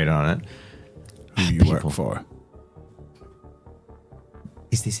sprayed on it. Who do you work for?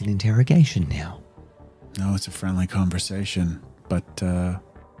 Is this an interrogation now? No, it's a friendly conversation, but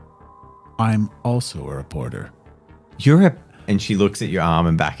I'm also a reporter. And she looks at your arm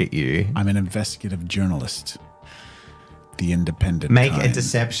and back at you. I'm an investigative journalist. The independent Make kind. a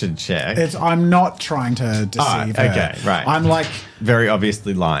deception check. I'm not trying to deceive her. Okay, right. I'm very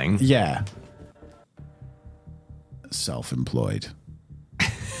obviously lying. Yeah. Self-employed.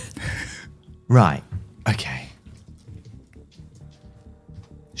 Right. Okay.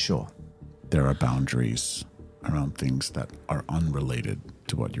 Sure. There are boundaries around things that are unrelated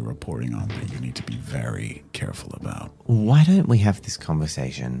to what you're reporting on that you need to be very careful about. Why don't we have this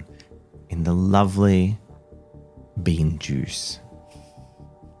conversation in the lovely Bean Juice?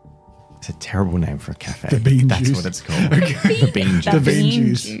 It's a terrible name for a cafe. The Bean That's Juice. what it's called. The Bean Juice. The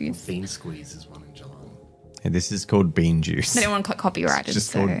bean juice. Bean Squeeze is one in Geelong. Yeah, this is called Bean Juice. They don't want to copyrighted. It's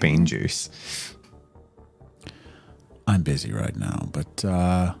just called Bean Juice. I'm busy right now, but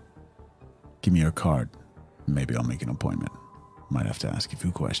give me your card. Maybe I'll make an appointment. Might have to ask a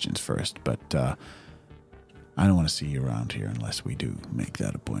few questions first, but I don't want to see you around here unless we do make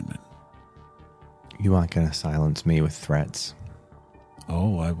that appointment. You aren't going to silence me with threats.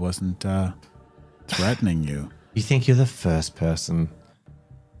 Oh, I wasn't threatening you. You think you're the first person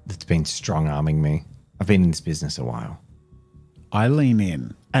that's been strong-arming me? I've been in this business a while. I lean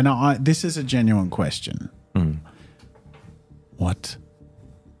in, and this is a genuine question. What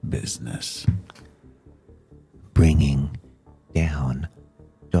business? Bringing down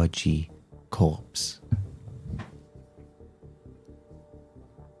dodgy corpse.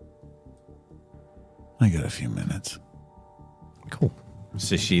 I got a few minutes. Cool.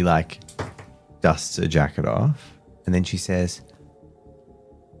 So she dusts her jacket off and then she says,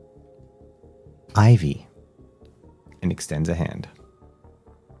 Ivy, and extends a hand.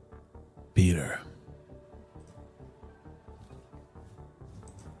 Peter.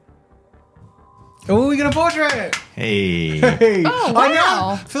 Oh, we got a portrait! Hey. Hey! Oh, I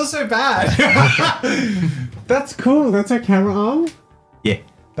wow. know! Feel so bad. That's cool. That's our camera arm? Yeah.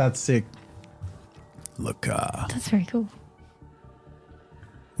 That's sick. Look, That's very cool.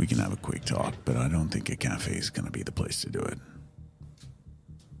 we can have a quick talk, but I don't think a cafe is going to be the place to do it.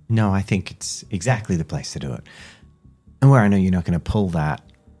 No, I think it's exactly the place to do it. And where I know you're not going to pull that.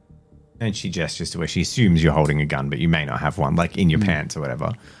 And she gestures to where she assumes you're holding a gun, but you may not have one, in your pants or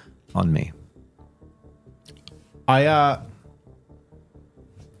whatever, on me. I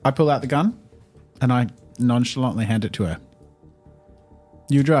pull out the gun and I nonchalantly hand it to her.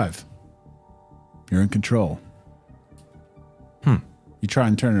 You drive. You're in control. You try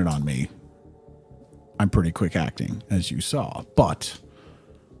and turn it on me. I'm pretty quick acting, as you saw, but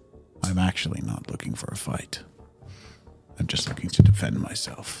I'm actually not looking for a fight. I'm just looking to defend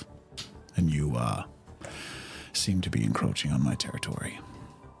myself. And you seem to be encroaching on my territory.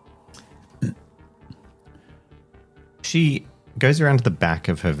 She goes around to the back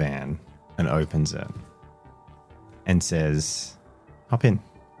of her van and opens it and says, hop in.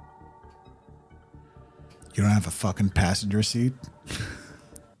 You don't have a fucking passenger seat?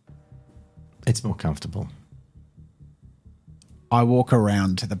 It's more comfortable. I walk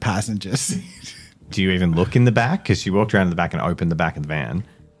around to the passenger seat. Do you even look in the back? Because she walked around in the back and opened the back of the van.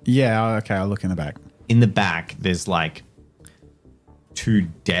 Yeah, okay, I'll look in the back. In the back, there's like 2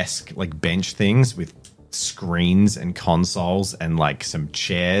 desk, like bench things with screens and consoles and like some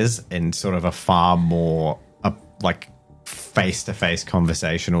chairs and sort of a far more like face-to-face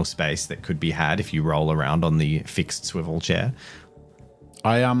conversational space that could be had if you roll around on the fixed swivel chair.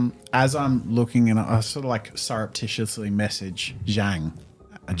 I as I'm looking in, I sort of like surreptitiously message Zhang,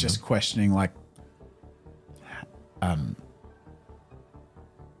 just questioning like,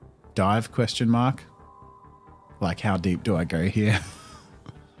 dive question mark, like how deep do I go here?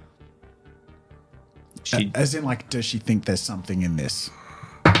 As in, like, does she think there's something in this?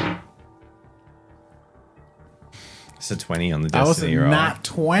 It's a 20 on the That was destiny a roll. nat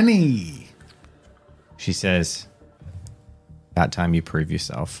 20. She says, "About time you prove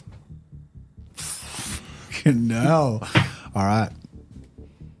yourself." No. All right.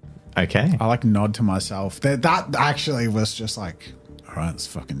 Okay. I like nod to myself. That actually was just like, all right, let's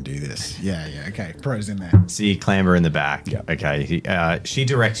fucking do this. Yeah. Okay. Pros in there. So you clamber in the back. Yeah. Okay. She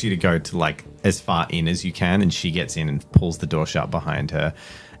directs you to go to like as far in as you can, and she gets in and pulls the door shut behind her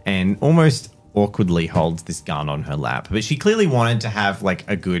and almost awkwardly holds this gun on her lap. But she clearly wanted to have like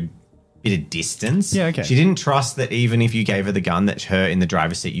a good bit of distance. Yeah, okay. She didn't trust that even if you gave her the gun, that her in the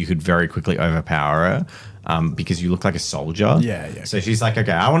driver's seat, you could very quickly overpower her. Because you look like a soldier. Yeah. So she's like,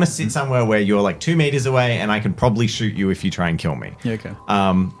 okay, I want to sit somewhere where you're like 2 meters away and I can probably shoot you if you try and kill me. Yeah, okay.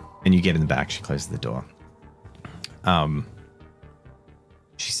 And you get in the back. She closes the door.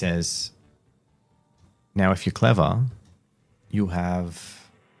 She says, now if you're clever, you'll have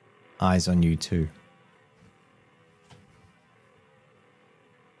eyes on you too.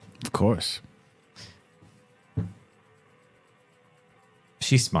 Of course.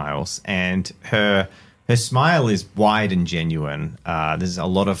 She smiles, and her smile is wide and genuine. There's a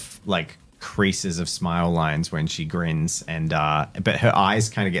lot of like creases of smile lines when she grins, and but her eyes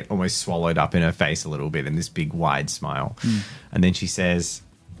kind of get almost swallowed up in her face a little bit in this big wide smile. And then she says,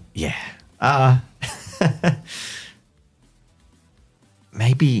 "Yeah,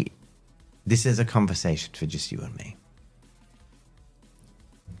 maybe this is a conversation for just you and me."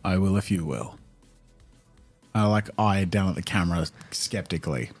 I will if you will. I like eye down at the camera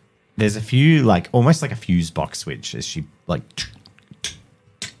skeptically. There's a few, like almost like a fuse box switch as she like,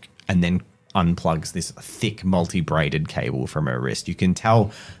 and then unplugs this thick multi-braided cable from her wrist. You can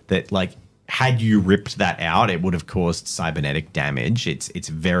tell that like had you ripped that out, it would have caused cybernetic damage. It's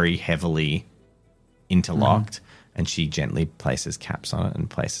very heavily interlocked, and she gently places caps on it and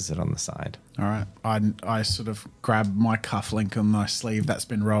places it on the side. All right. I sort of grab my cufflink on my sleeve that's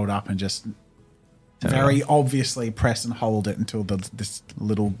been rolled up and just very obviously press and hold it until this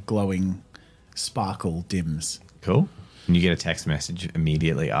little glowing sparkle dims. Cool. And you get a text message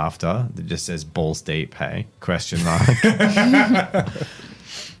immediately after that just says "balls deep, hey?" question mark.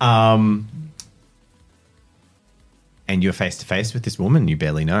 And you're face to face with this woman you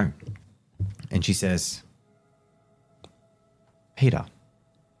barely know. And she says, "Peter,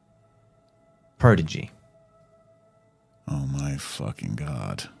 prodigy." Oh my fucking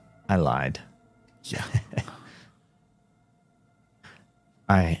God. I lied. Yeah.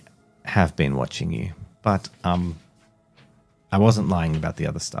 I have been watching you, but I wasn't lying about the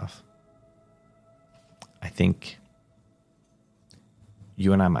other stuff. I think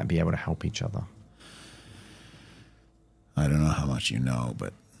you and I might be able to help each other. I don't know how much you know,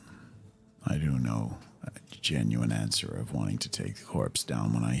 but I do know a genuine answer of wanting to take the corpse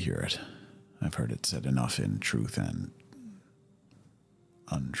down when I hear it. I've heard it said enough in truth and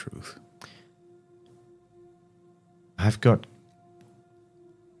untruth. I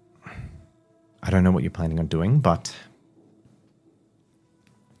don't know what you're planning on doing, but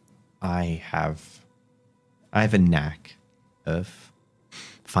I have a knack of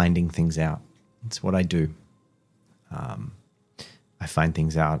finding things out. It's what I do. I find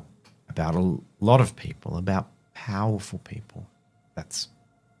things out about a lot of people, about powerful people. That's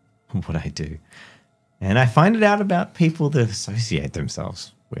what I do. And I find it out about people that associate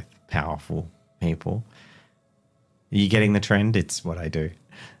themselves with powerful people. Are you getting the trend? It's what I do.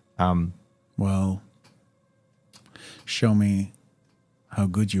 Well, show me how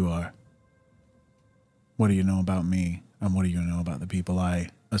good you are. What do you know about me, and what do you know about the people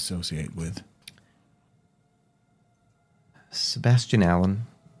I associate with? Sebastian Allen,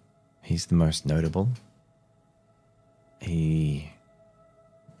 he's the most notable.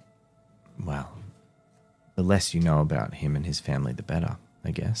 Well, the less you know about him and his family, the better,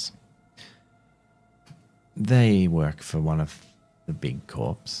 I guess. They work for one of the big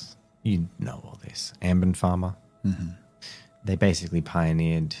corps. You know all this. Ambon Pharma. They basically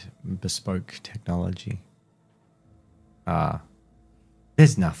pioneered bespoke technology.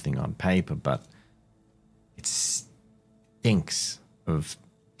 There's nothing on paper, but it stinks of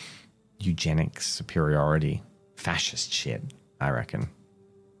eugenics, superiority, fascist shit, I reckon.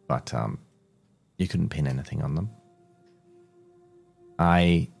 But you couldn't pin anything on them.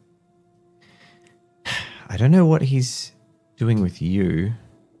 I don't know what he's doing with you,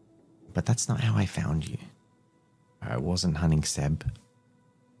 but that's not how I found you. I wasn't hunting Seb.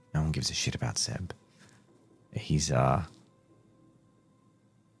 No one gives a shit about Seb. He's the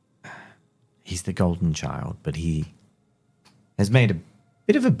golden child, but he has made a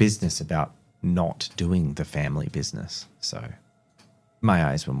bit of a business about not doing the family business. So my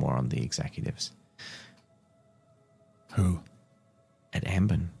eyes were more on the executives. Who? At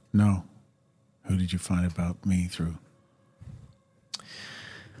Ambon. No. Who did you find about me through?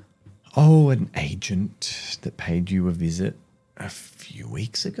 Oh, an agent that paid you a visit a few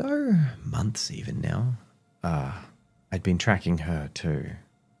weeks ago, months even now. I'd been tracking her too.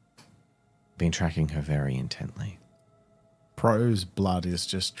 Been tracking her very intently. Pro's blood is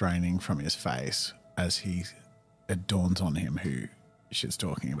just draining from his face as it dawns on him who she's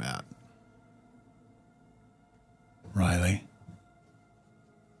talking about. Riley?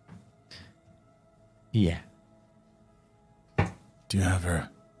 Yeah. Do you have her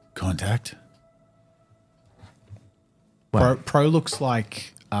contact? Well, Pro looks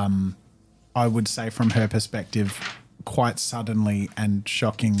like, I would say from her perspective, quite suddenly and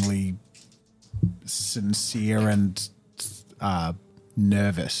shockingly sincere and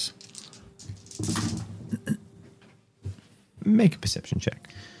nervous. make a perception check.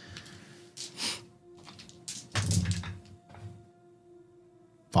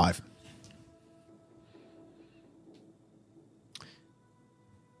 Five.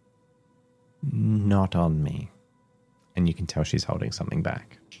 Not on me. And you can tell she's holding something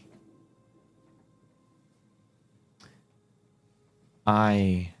back.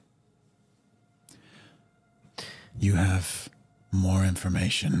 You have more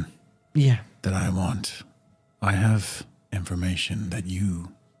information Yeah. that I want. I have information that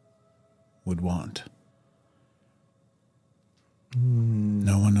you would want.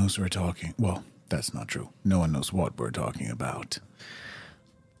 No one knows we're talking. Well, that's not true. No one knows what we're talking about.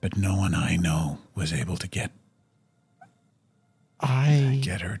 But no one I know was able to get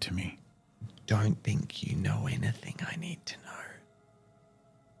her to me. Don't think you know anything I need to know.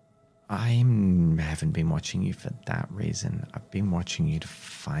 I haven't been watching you for that reason. I've been watching you to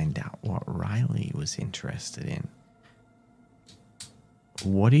find out what Riley was interested in.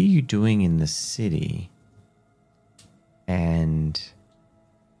 What are you doing in the city? And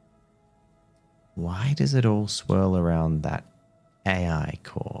why does it all swirl around that AI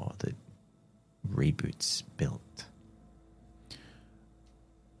core that REBOOT.EXE built?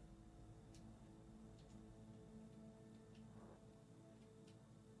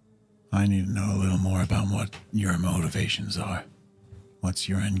 I need to know a little more about what your motivations are. What's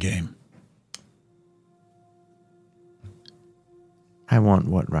your end game? I want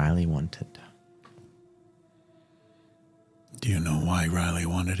what Riley wanted. Do you know why Riley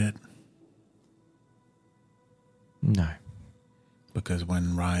wanted it? No. Because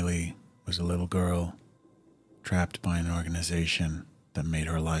when Riley was a little girl, trapped by an organization that made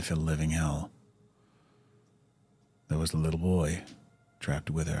her life a living hell, there was a little boy trapped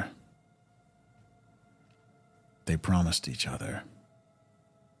with her. They promised each other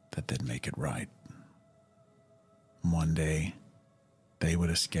that they'd make it right. One day, they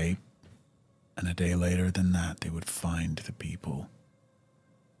would escape, and a day later than that, they would find the people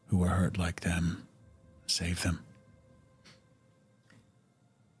who were hurt like them, save them.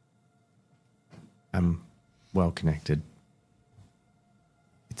 I'm well connected.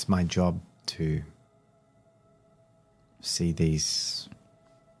 It's my job to see these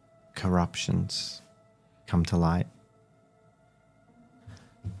corruptions come to light.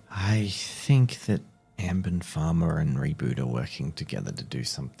 I think that Ambon Farmer and Reboot are working together to do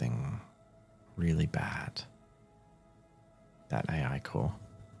something really bad. That AI core.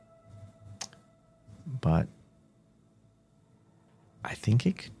 But I think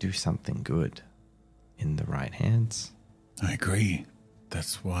it could do something good in the right hands. I agree.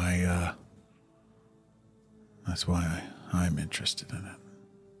 That's why I'm interested in it.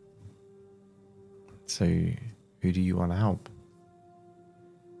 So, who do you want to help?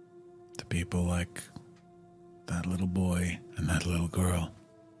 The people like that little boy and that little girl.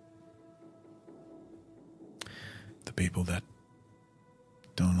 The people that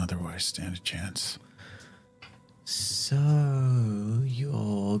don't otherwise stand a chance. So,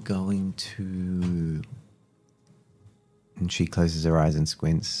 you're going to And she closes her eyes and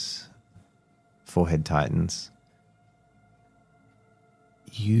squints. Forehead tightens.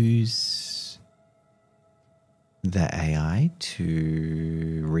 Use the AI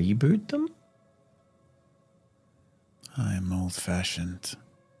to reboot them? I am old-fashioned.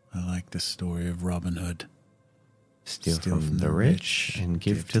 I like the story of Robin Hood. Steal from the rich and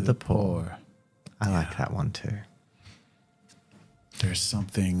give to the poor. I like that one too. There's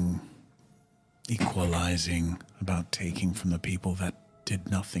something equalizing about taking from the people that did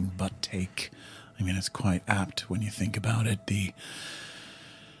nothing but take. I mean, it's quite apt when you think about it. The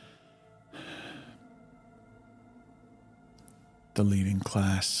leading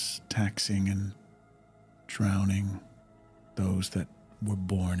class taxing and drowning those that were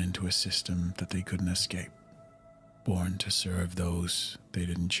born into a system that they couldn't escape. Born to serve those they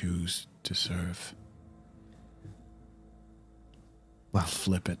didn't choose to serve. Well,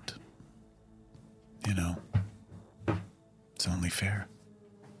 flip it. You know, it's only fair.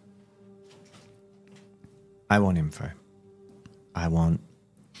 I want info. I want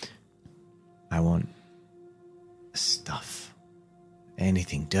stuff.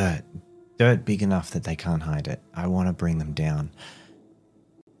 Anything. Dirt. Dirt big enough that they can't hide it. I want to bring them down.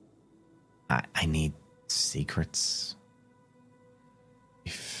 I need secrets.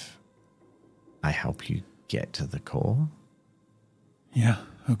 If I help you get to the core. Yeah,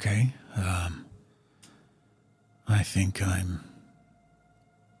 okay. I think I'm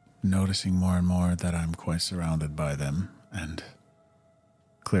noticing more and more that I'm quite surrounded by them, and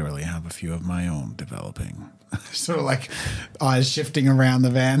clearly have a few of my own developing. Sort of like eyes shifting around the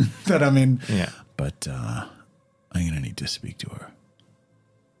van that I'm in. Yeah. But I'm going to need to speak to her.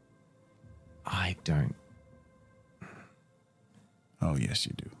 I don't. Oh, yes,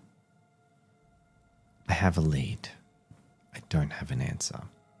 you do. I have a lead. I don't have an answer.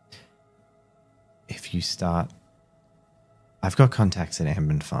 If you start... I've got contacts at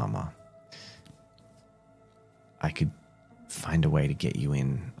Ambon Pharma. I could find a way to get you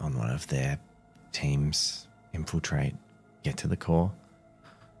in on one of their teams, infiltrate, get to the core.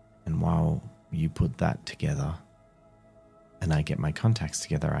 And while you put that together and I get my contacts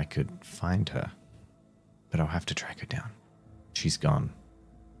together, I could find her. But I'll have to track her down. She's gone.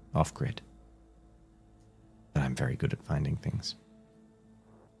 Off-grid. But I'm very good at finding things.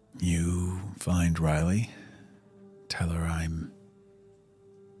 You find Riley. Tell her I'm...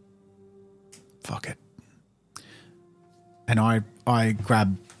 Fuck it. And I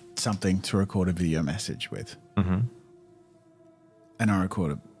grab something to record a video message with. Mm-hmm. And I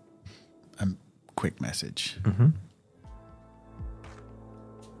record a quick message. Mm-hmm.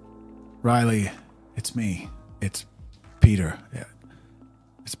 Riley, it's me. It's Peter. Yeah.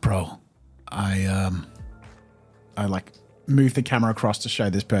 It's Pro. I like move the camera across to show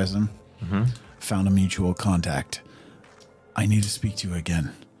this person. Mm-hmm. Found a mutual contact. I need to speak to you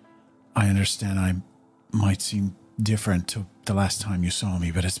again. I understand I might seem different to the last time you saw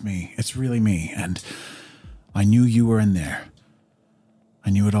me, but it's me. It's really me. And I knew you were in there. I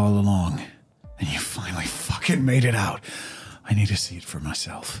knew it all along. And you finally fucking made it out. I need to see it for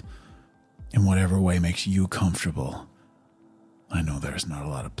myself. In whatever way makes you comfortable. I know there's not a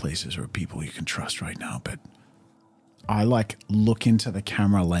lot of places or people you can trust right now, but I look into the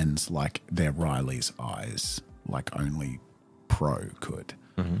camera lens like they're Riley's eyes, like only Pro could.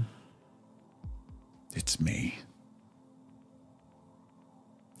 Mm-hmm. It's me.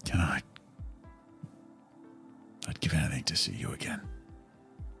 I'd give anything to see you again.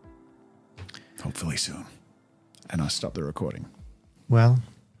 Hopefully soon. And I stop the recording. Well,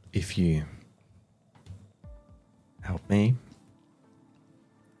 if you help me,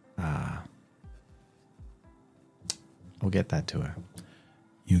 I'll get that to her.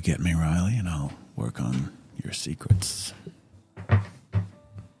 You get me, Riley, and I'll work on your secrets.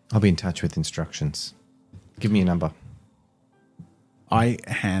 I'll be in touch with instructions. Give me a number. I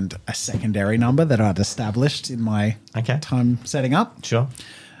hand a secondary number that I'd established in my time setting up. Sure.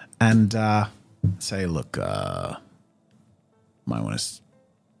 And say, look, might want to...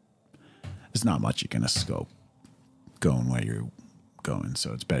 There's not much you can scope going where you're going,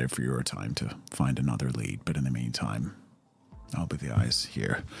 so it's better for your time to find another lead. But in the meantime, I'll be the eyes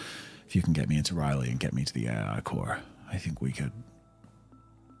here. If you can get me into Riley and get me to the AI core, I think we could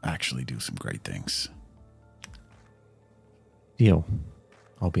actually do some great things. Deal.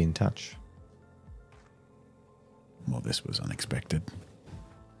 I'll be in touch. Well, this was unexpected.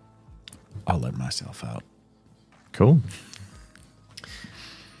 I'll let myself out. Cool.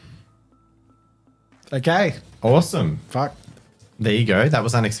 Okay. Awesome. Fuck. There you go. That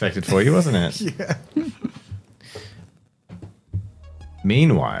was unexpected for you, wasn't it? Yeah.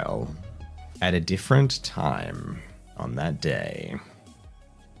 Meanwhile, at a different time on that day.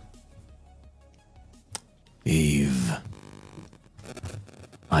 Eve,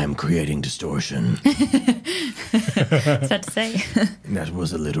 I am creating distortion. What's that to say? That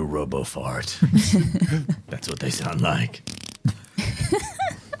was a little robo fart. That's what they sound like.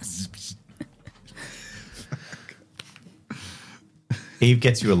 Eve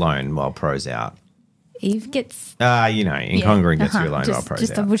gets you alone while Pro's out. Eve gets... Incongruent gets you alone while just Pro's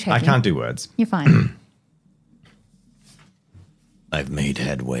out. double-checking. I can't do words. You're fine. I've made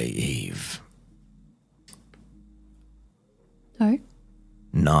headway, Eve. Oh?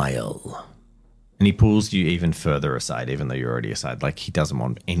 Niall. And he pulls you even further aside, even though you're already aside. Like, he doesn't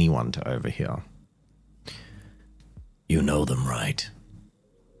want anyone to overhear. You know them, right?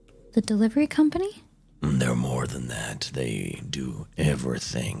 The delivery company? They're more than that. They do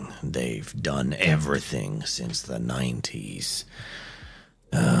everything. They've done everything since the 90s.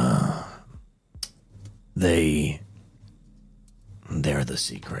 They're the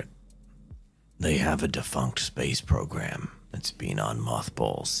secret. They have a defunct space program that's been on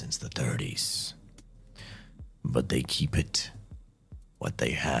mothballs since the 30s. But they keep it, what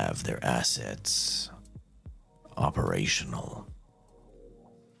they have, their assets, operational.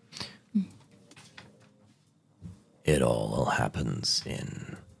 It all happens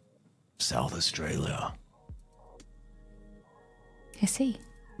in South Australia. I see.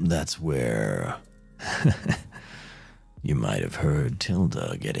 That's where you might have heard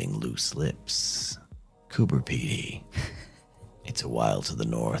Tilda getting loose lips. Cooper PD. It's a while to the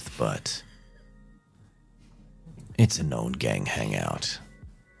north, but it's a known gang hangout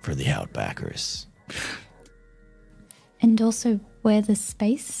for the Outbackers. And also where the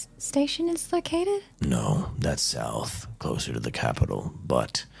space station is located? No, that's south, closer to the capital,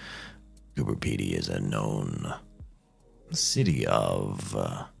 but Cooper PD is a known city of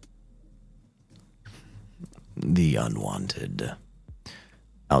the unwanted.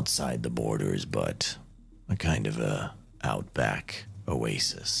 Outside the borders, but a kind of a outback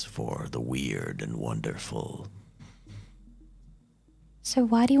oasis for the weird and wonderful. So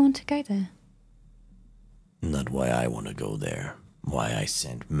why do you want to go there? Not why I want to go there. Why I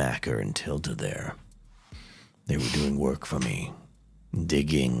sent Macker and Tilda there. They were doing work for me.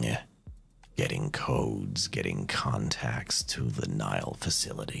 Digging, getting codes, getting contacts to the Nile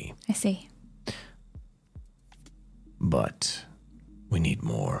facility. I see. But we need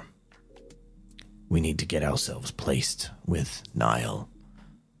more. We need to get ourselves placed with Nile.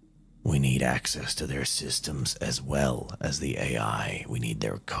 We need access to their systems as well as the AI. We need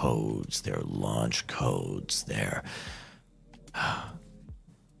their codes, their launch codes, their...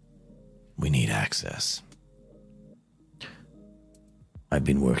 We need access. I've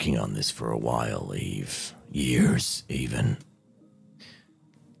been working on this for a while, Eve. Years, even.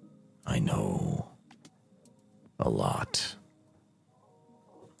 I know a lot.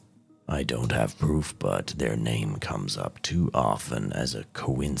 I don't have proof, but their name comes up too often as a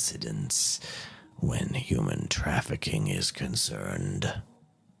coincidence when human trafficking is concerned.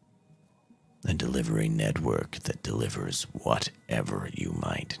 A delivery network that delivers whatever you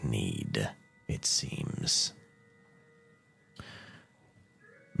might need, it seems.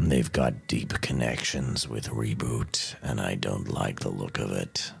 They've got deep connections with Reboot, and I don't like the look of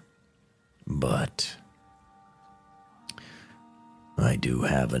it. But I do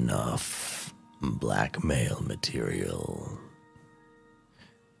have enough blackmail material.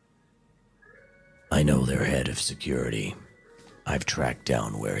 I know their head of security. I've tracked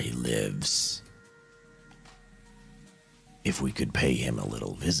down where he lives. If we could pay him a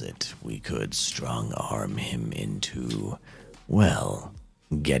little visit, we could strong-arm him into, well,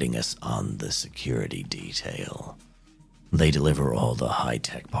 getting us on the security detail. They deliver all the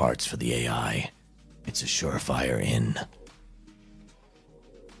high-tech parts for the AI. It's a surefire in.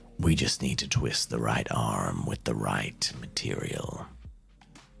 We just need to twist the right arm with the right material.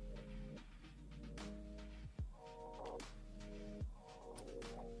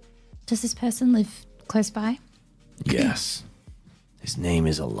 Does this person live close by? Yes. His name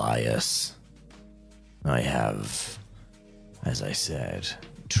is Elias. I have, as I said,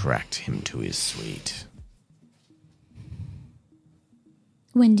 tracked him to his suite.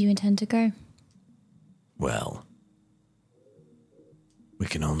 When do you intend to go? Well, we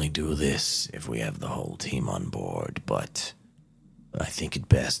can only do this if we have the whole team on board, but I think it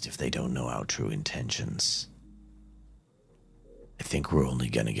best if they don't know our true intentions. I think we're only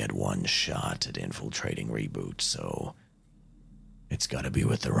gonna get one shot at infiltrating Reboot, so it's gotta be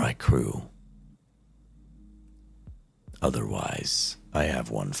with the right crew. Otherwise, I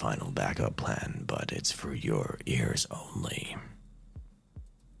have one final backup plan, but it's for your ears only.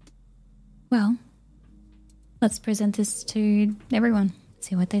 Well, Let's present this to everyone.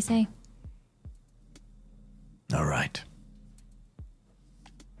 See what they say. All right.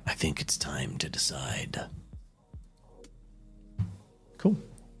 I think it's time to decide. Cool.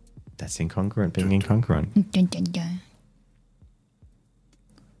 That's incongruent, being incongruent. Dun, dun, dun.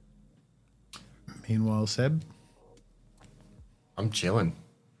 Meanwhile, Seb, I'm chilling.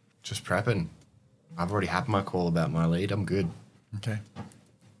 Just prepping. I've already had my call about my lead. I'm good. okay.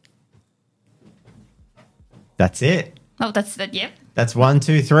 That's it. Oh, that's that. Yep. That's 1,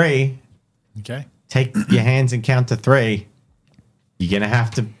 2, 3. Okay. Take your hands and count to 3. You're going to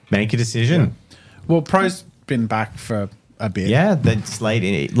have to make a decision. Well, Pro's been back for a bit. Yeah, that's late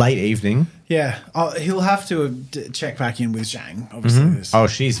evening. Yeah. He'll have to check back in with Zhang, obviously. This. Oh,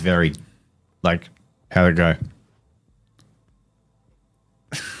 she's very, like, how'd it go?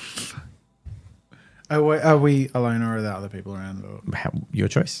 Are we alone or are there other people around? Or? Your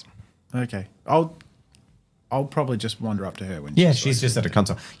choice. Okay. I'll probably just wander up to her when Yeah, she's just at a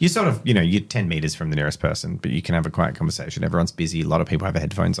console. You sort of, you're 10 meters from the nearest person, but you can have a quiet conversation. Everyone's busy. A lot of people have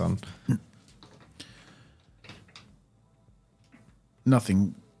headphones on.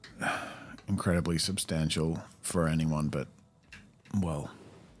 Nothing incredibly substantial for anyone, but, well,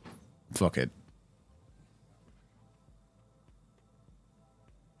 fuck it.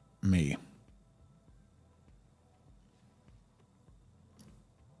 Me.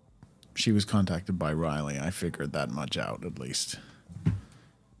 She was contacted by Riley. I figured that much out, at least.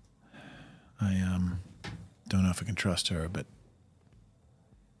 I don't know if I can trust her, but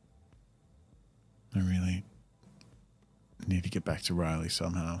I really need to get back to Riley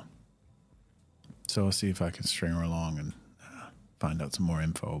somehow. So I'll see if I can string her along and find out some more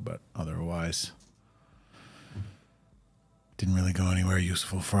info, but otherwise, didn't really go anywhere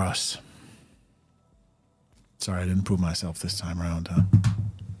useful for us. Sorry, I didn't prove myself this time around, huh?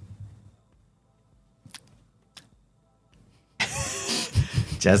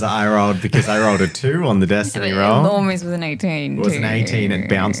 Jazza, I rolled because I rolled a 2 on the destiny roll. Almost with an 18. It was an 18. It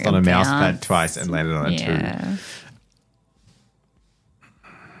bounced on a mouse pad twice and landed on a 2. Yeah.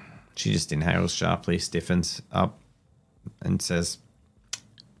 She just inhales sharply, stiffens up, and says,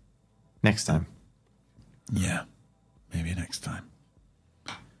 next time. Yeah, maybe next time.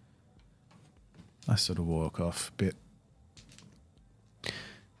 I sort of walk off a bit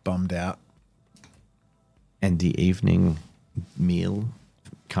bummed out. And the evening meal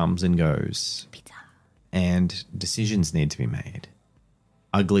comes and goes. Pizza. And decisions need to be made.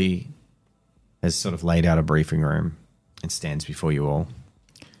 Ugly has sort of laid out a briefing room and stands before you all.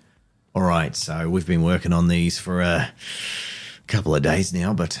 All right, so we've been working on these for a couple of days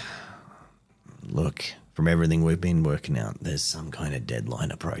now, but look, from everything we've been working out, there's some kind of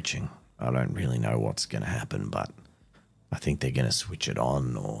deadline approaching. I don't really know what's going to happen, but I think they're going to switch it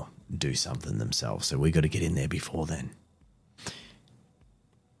on or do something themselves, so we got to get in there before then.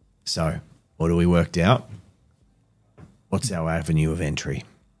 So, what have we worked out? What's our avenue of entry?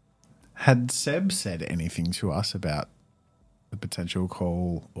 Had Seb said anything to us about the potential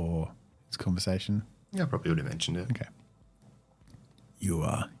call or his conversation? Yeah, I probably would have mentioned it. Okay. You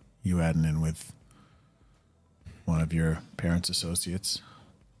adding in with one of your parents' associates?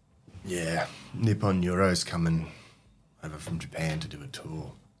 Yeah, Nippon Neuro's coming over from Japan to do a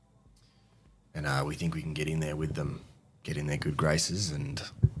tour. And we think we can get in there with them, get in their good graces, and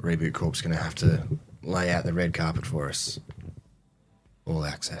Reboot Corp's going to have to lay out the red carpet for us. All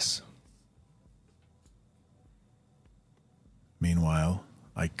access. Meanwhile,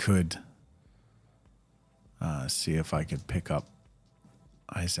 I could see if I could pick up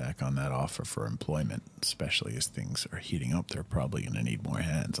Isaac on that offer for employment, especially as things are heating up. They're probably going to need more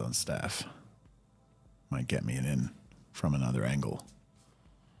hands on staff. Might get me in from another angle.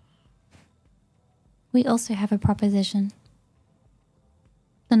 We also have a proposition.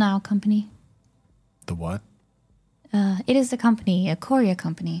 The Nile Company. The what? It is a company, a courier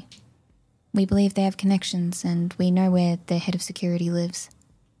company. We believe they have connections, and we know where their head of security lives.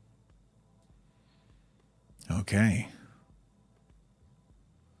 Okay.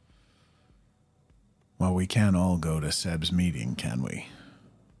 Well, we can't all go to Seb's meeting, can we?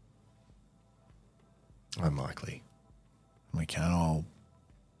 Unlikely. We can't all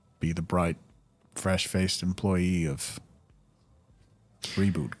be the bright, fresh-faced employee of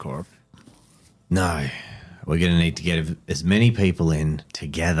Reboot Corp. No, we're going to need to get as many people in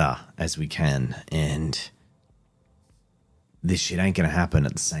together as we can, and this shit ain't going to happen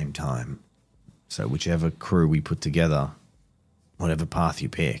at the same time. So whichever crew we put together, whatever path you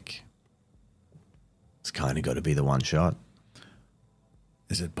pick, it's kind of got to be the one shot.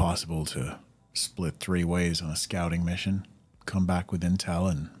 Is it possible to split 3 ways on a scouting mission, come back with intel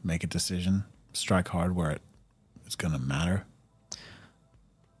and make a decision, strike hard where it it's going to matter.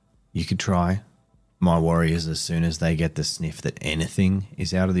 You could try. My warriors, as soon as they get the sniff that anything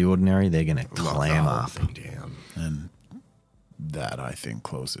is out of the ordinary, they're going to clam up. Down. And that, I think,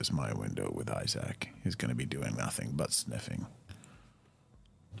 closes my window with Isaac. He's going to be doing nothing but sniffing.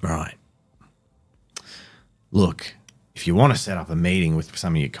 Right. Look, if you want to set up a meeting with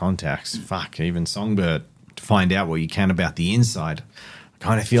some of your contacts, fuck, even Songbird, to find out what you can about the inside, I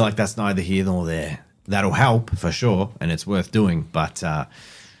kind of feel like that's neither here nor there. That'll help, for sure, and it's worth doing, but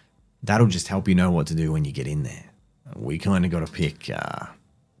that'll just help you know what to do when you get in there. We kind of got to pick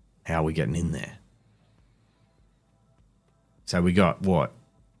how we're getting in there. So we got, what?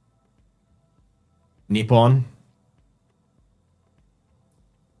 Nippon.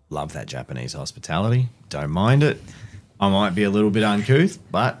 Love that Japanese hospitality. Don't mind it. I might be a little bit uncouth,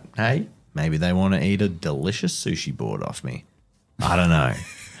 but hey, maybe they want to eat a delicious sushi board off me. I don't know.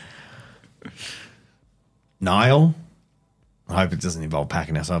 Niall. I hope it doesn't involve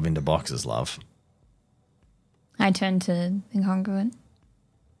packing ourselves into boxes, love. I turn to Incongruent.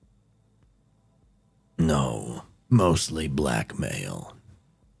 No, mostly blackmail.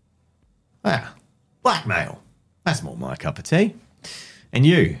 Ah, blackmail. That's more my cup of tea. And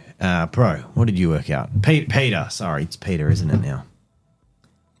you, Pro, what did you work out? Peter, sorry, it's Peter, isn't it now?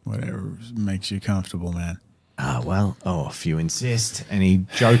 Whatever makes you comfortable, man. If you insist. And he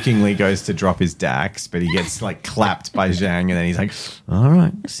jokingly goes to drop his dax, but he gets like clapped by Zhang, and then he's like, all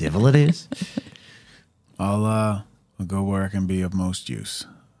right, civil it is. I'll go where I can be of most use.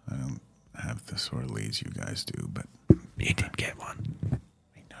 I don't have the sort of leads you guys do, but You did get one.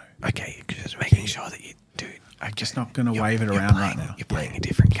 I know. Okay, just making sure that you do. I'm just not going to wave it around right now. You're playing a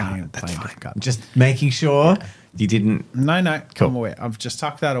different card. That's fine. Just making sure you didn't. No, Cool. I'm aware. I've just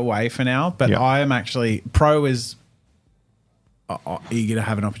tucked that away for now, but Yeah. I am actually, Pro is eager to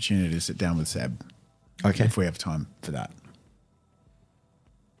have an opportunity to sit down with Seb. Okay. If we have time for that.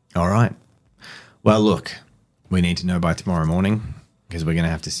 All right. Well, look, we need to know by tomorrow morning because we're going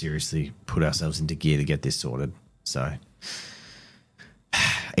to have to seriously put ourselves into gear to get this sorted. So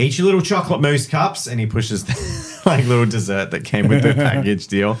eat your little chocolate mousse cups, and he pushes the like little dessert that came with the package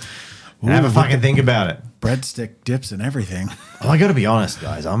deal. And have a fucking think about it. Breadstick dips and everything. Well, I got to be honest,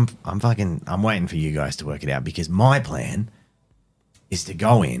 guys. I'm waiting for you guys to work it out because my plan is to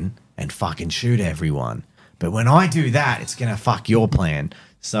go in and fucking shoot everyone. But when I do that, it's gonna fuck your plan.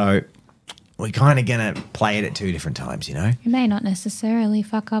 So we're kind of gonna play it at two different times, you know. It may not necessarily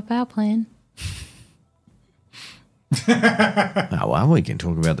fuck up our plan. Oh well, we can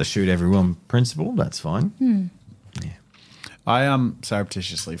talk about the shoot everyone principle. That's fine. Yeah. I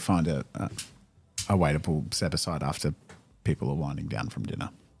surreptitiously find a way to pull Seb aside after people are winding down from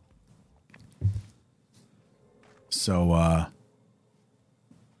dinner. So,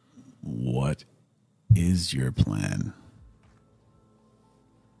 what is your plan?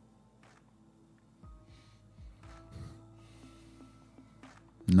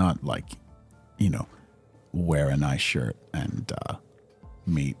 Not like, wear a nice shirt and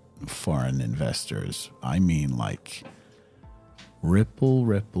meet foreign investors. I mean like ripple,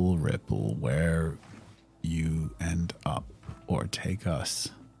 ripple, ripple, where you end up or take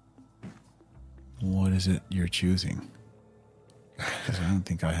us. What is it you're choosing? Because I don't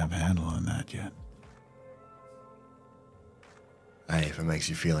think I have a handle on that yet. Hey, if it makes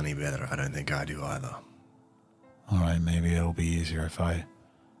you feel any better, I don't think I do either. All right, maybe it'll be easier if I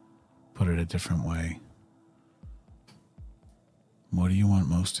put it a different way. What do you want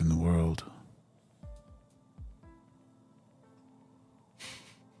most in the world?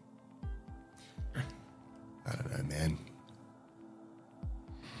 I don't know, man.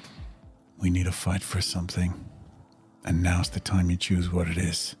 We need to fight for something. And now's the time you choose what it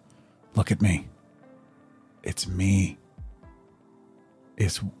is. Look at me. It's me.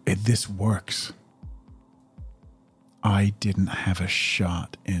 This works. I didn't have a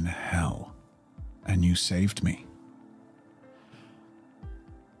shot in hell, and you saved me.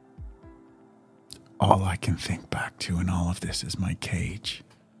 All I can think back to in all of this is my cage.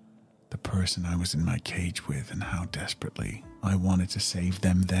 The person I was in my cage with, and how desperately I wanted to save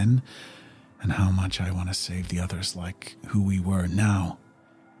them then, and how much I want to save the others like who we were now.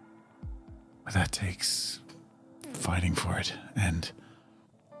 But that takes fighting for it, and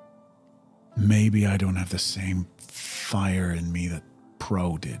maybe I don't have the same fire in me that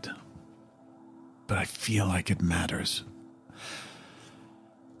Pro did, but I feel like it matters.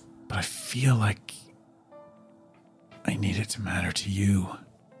 But I feel like I need it to matter to you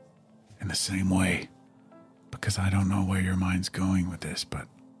in the same way, because I don't know where your mind's going with this, but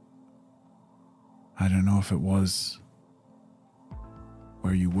I don't know if it was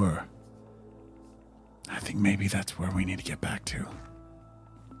where you were. I think maybe that's where we need to get back to.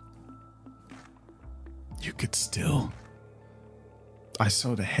 You could still... I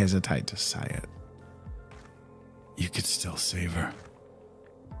sort of hesitate to say it. You could still save her.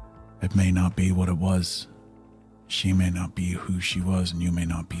 It may not be what it was. She may not be who she was, and you may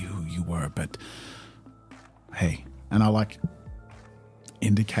not be who you were, but hey, and I like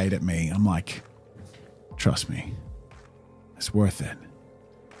indicate at me, I'm like, trust me, it's worth it.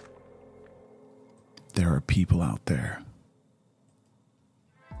 There are people out there,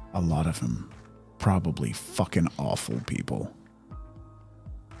 a lot of them probably fucking awful people,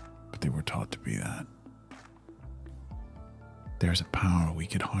 but they were taught to be that. There's a power we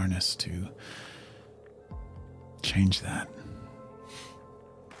could harness to change that.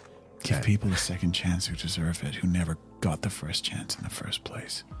 Give people a second chance who deserve it, who never got the first chance in the first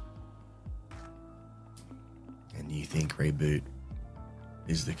place. And you think Reboot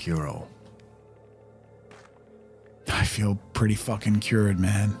is the cure-all? I feel pretty fucking cured,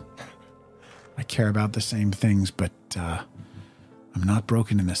 man. I care about the same things, but I'm not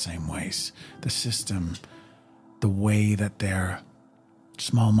broken in the same ways. The system, the way that they're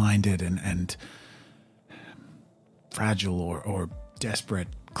small-minded and fragile or desperate,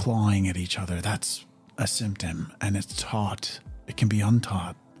 clawing at each other, that's a symptom, and it's taught. It can be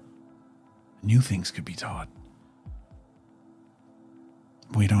untaught. New things could be taught.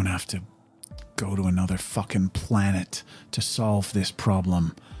 We don't have to go to another fucking planet to solve this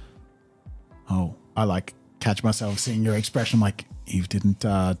problem. Oh, I like catch myself seeing your expression like Eve didn't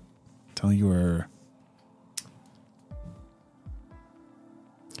tell you her.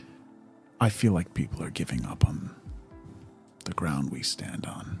 I feel like people are giving up on the ground we stand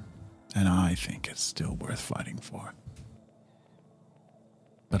on, and I think it's still worth fighting for.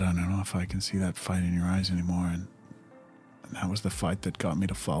 But I don't know if I can see that fight in your eyes anymore, and that was the fight that got me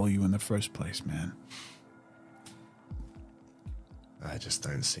to follow you in the first place, man. I just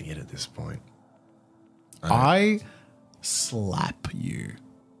don't see it at this point. I slap you.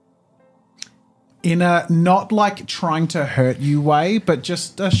 In a not like trying to hurt you way, but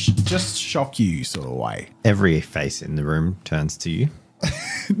just shock you sort of way. Every face in the room turns to you.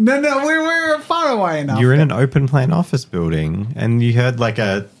 No, we're far away enough. You're in an open plan office building, and you heard like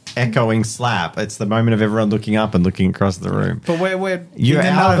a echoing slap. It's the moment of everyone looking up and looking across the room. But we're You're in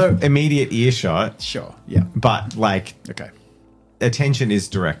out another... of immediate earshot. Sure, yeah. But like, Okay. attention is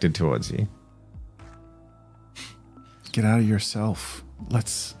directed towards you. Get out of yourself.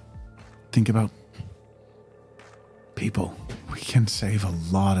 Let's think about people. We can save a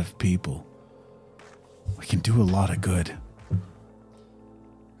lot of people. We can do a lot of good.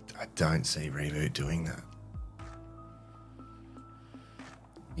 I don't see Reboot doing that.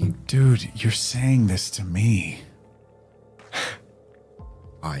 Dude, you're saying this to me.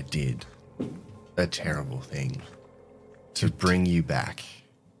 I did a terrible thing to bring you back.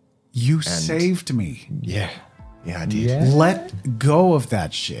 You saved me. Yeah, I did. Yeah. Let go of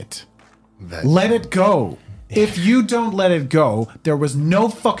that shit. But Let it go. If you don't let it go, there was no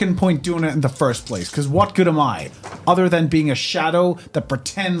fucking point doing it in the first place. Because what good am I? Other than being a shadow that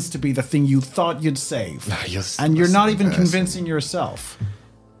pretends to be the thing you thought you'd save. And you're not even convincing yourself.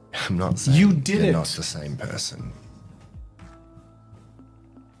 I'm not saying You did you're it. not the same person.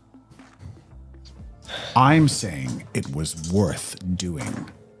 I'm saying it was worth doing.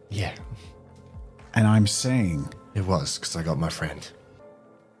 Yeah, And I'm saying it was, because I got my friend.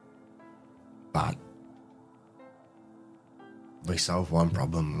 But we solved one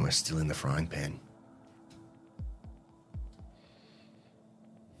problem and we're still in the frying pan.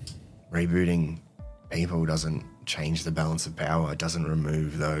 Rebooting people doesn't change the balance of power. It doesn't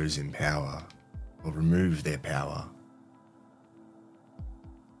remove those in power or remove their power.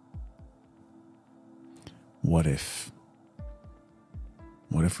 what if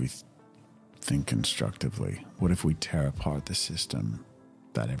we think constructively? What if we tear apart the system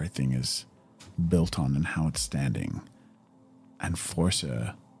that everything is built on and how it's standing and force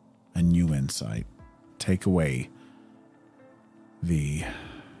a new insight? Take away the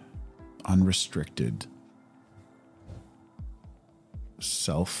unrestricted,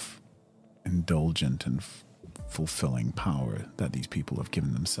 self-indulgent and fulfilling power that these people have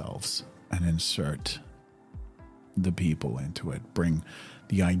given themselves and insert the people into it. Bring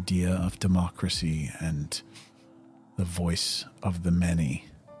the idea of democracy and the voice of the many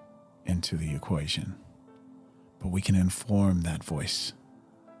into the equation. But we can inform that voice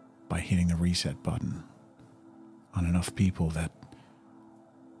by hitting the reset button on enough people that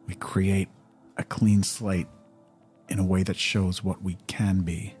we create a clean slate in a way that shows what we can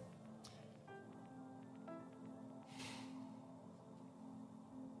be.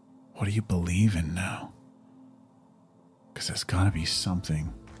 What do you believe in now? Because there's got to be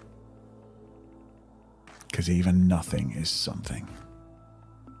something. Because even nothing is something.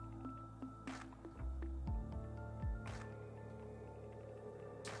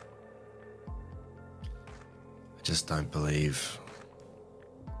 I just don't believe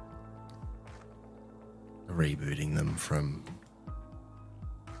rebooting them from,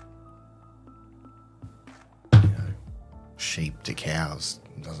 sheep to cows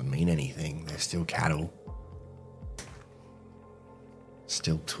doesn't mean anything. They're still cattle.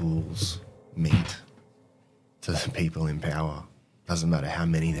 Still tools, meat to the people in power. Doesn't matter how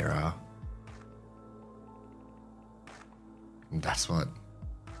many there are. And that's what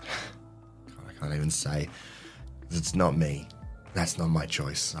I can't even say. It's not me. That's not my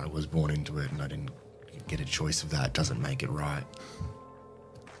choice. I was born into it and I didn't get a choice of that. Doesn't make it right.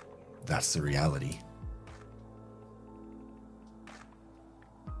 That's the reality.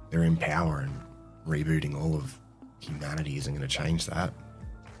 They're in power, and rebooting all of humanity isn't going to change that.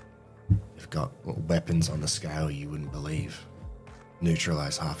 They've got weapons on the scale you wouldn't believe.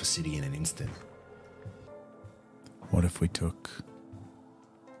 Neutralize half a city in an instant. What if we took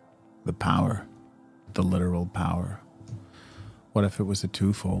the power, the literal power? What if it was a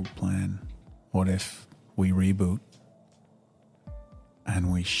twofold plan? What if we reboot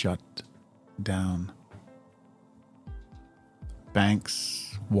and we shut down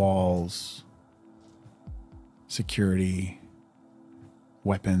banks, walls, security,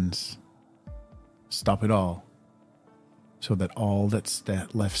 weapons, stop it all, so that all that's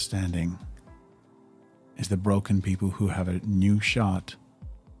left standing is the broken people who have a new shot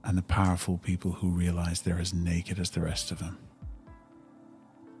and the powerful people who realize they're as naked as the rest of them?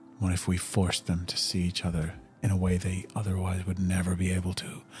 What if we forced them to see each other in a way they otherwise would never be able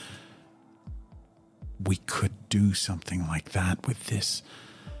to? We could do something like that with this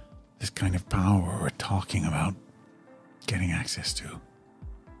kind of power we're talking about getting access to.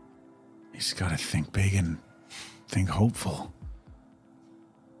 You just gotta think big and think hopeful.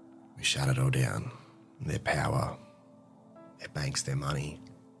 We shut it all down. Their power, their banks, their money,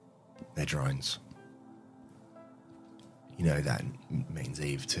 their drones. You know that means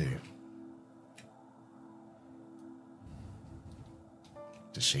Eve too.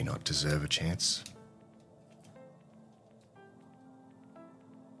 Does she not deserve a chance?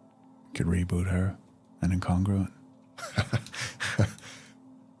 Could reboot her and incongruent.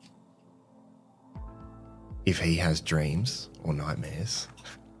 If he has dreams or nightmares,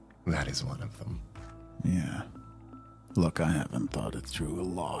 that is one of them. Yeah. Look, I haven't thought it through a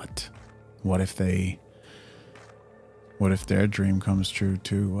lot. What if their dream comes true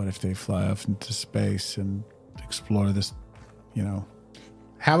too? What if they fly off into space and explore this,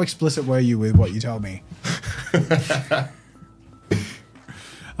 How explicit were you with what you told me?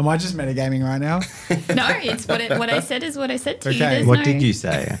 Am I just metagaming right now? No, it's what I said is what I said to you. Okay. There's What no- did you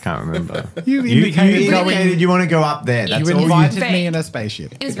say? I can't remember. You You indicated you want to go up there. That's you all invited Vague. me in a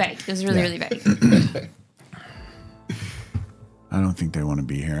spaceship. It was vague. It was really, Yeah. really vague. I don't think they want to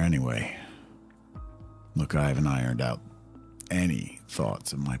be here anyway. Look, I haven't ironed out any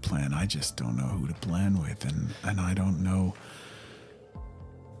thoughts of my plan. I just don't know who to plan with, and I don't know.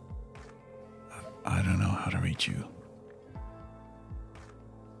 I don't know how to reach you.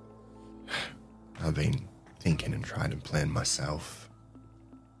 I've been thinking and trying to plan myself.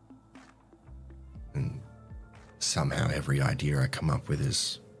 And somehow every idea I come up with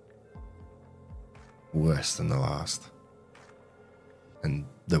is worse than the last. And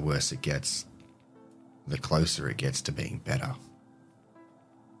the worse it gets, the closer it gets to being better.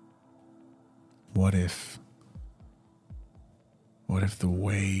 What if the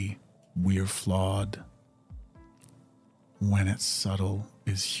way we're flawed, when it's subtle,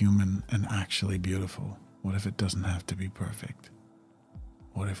 is human and actually beautiful? What if it doesn't have to be perfect?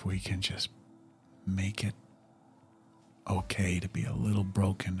 What if we can just make it okay to be a little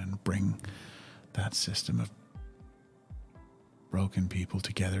broken and bring that system of broken people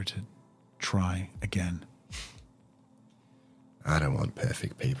together to try again? I don't want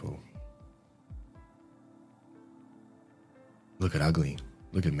perfect people. Look at ugly.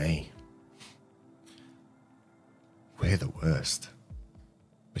 Look at me. We're the worst.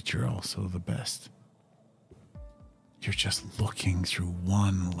 But you're also the best. You're just looking through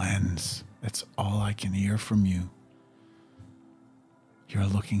one lens. That's all I can hear from you. You're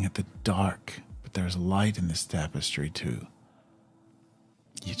looking at the dark, but there's light in this tapestry too.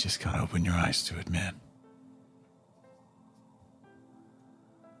 You just gotta open your eyes to it, man.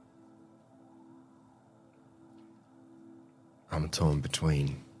 I'm torn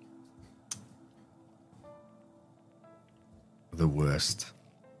between the worst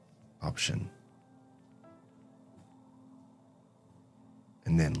option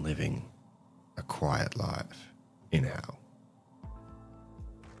and then living a quiet life in hell.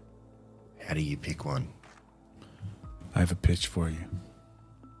 How do you pick one? I have a pitch for you.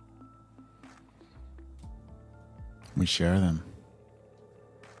 We share them.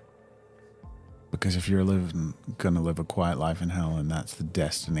 Because if you're going to live a quiet life in hell and that's the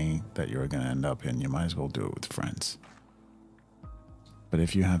destiny that you're going to end up in, you might as well do it with friends. But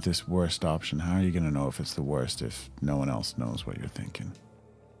if you have this worst option, how are you going to know if it's the worst if no one else knows what you're thinking?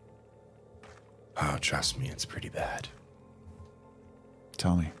 Oh, trust me, it's pretty bad.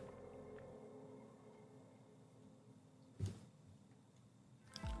 Tell me.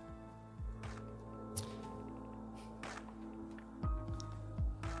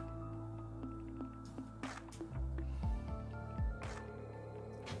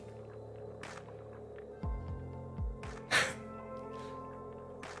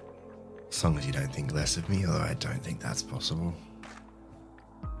 As long as you don't think less of me, although I don't think that's possible.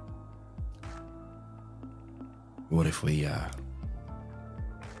 What if we,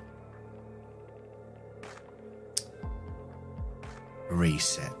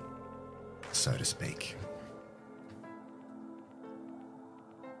 reset, so to speak?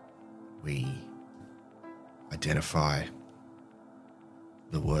 We identify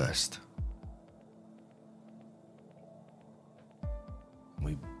the worst.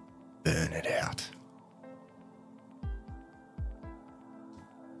 We burn it out.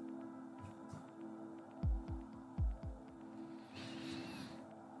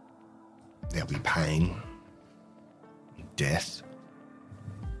 There'll be pain, death,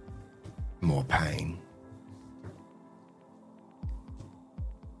 more pain,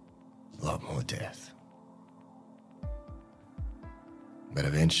 a lot more death. But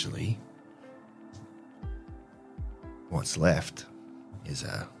eventually, what's left is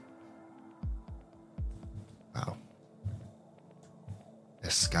a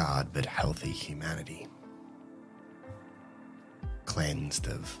scarred but healthy humanity, cleansed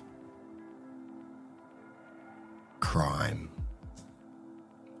of crime,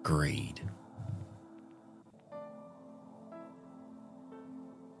 greed,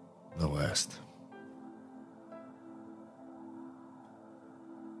 the worst.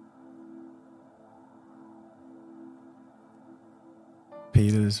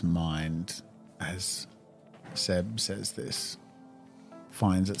 Peter's mind, as Seb says this,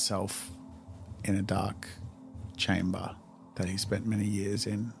 finds itself in a dark chamber that he spent many years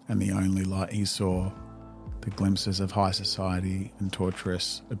in, and the only light he saw, the glimpses of high society and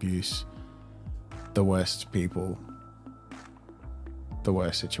torturous abuse, the worst people, the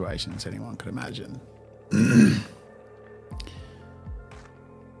worst situations anyone could imagine.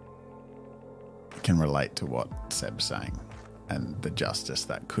 Can relate to what Seb's saying and the justice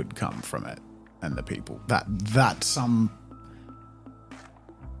that could come from it, and the people that some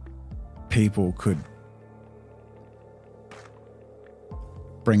people could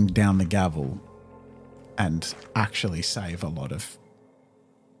bring down the gavel and actually save a lot of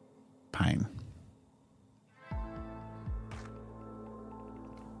pain.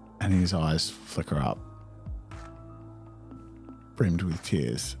 And his eyes flicker up, brimmed with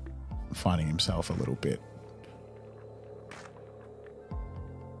tears, finding himself a little bit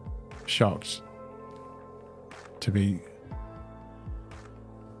shocked to be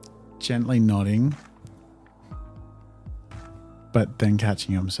gently nodding, but then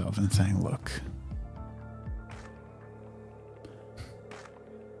catching himself and saying, look,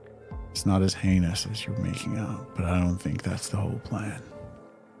 it's not as heinous as you're making out, but I don't think that's the whole plan.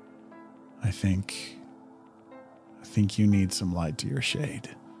 I think you need some light to your shade,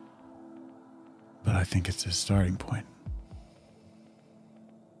 but I think it's a starting point.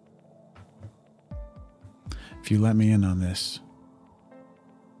 If you let me in on this,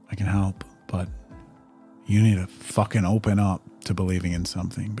 I can help, but you need to fucking open up to believing in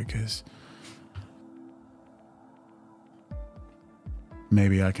something, because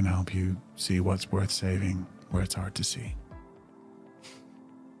maybe I can help you see what's worth saving where it's hard to see.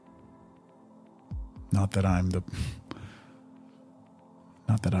 Not that I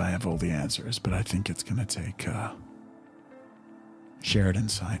have all the answers, but I think it's going to take shared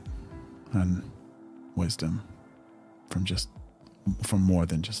insight and wisdom from more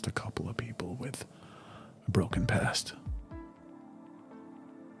than just a couple of people with a broken past.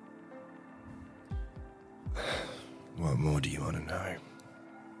 What more do you want to know?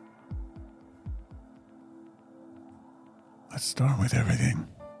 Let's start with everything.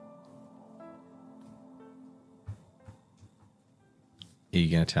 Are you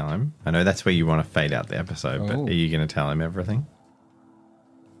going to tell him? I know that's where you want to fade out the episode, but are you going to tell him everything?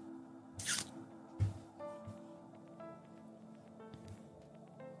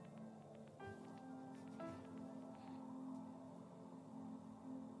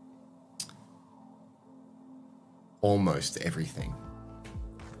 almost everything.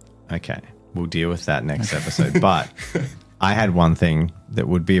 Okay, we'll deal with that next episode. But I had one thing that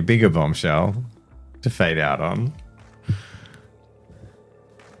would be a bigger bombshell to fade out on.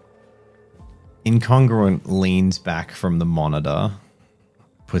 Incongruent leans back from the monitor,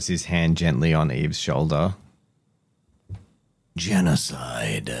 puts his hand gently on Eve's shoulder.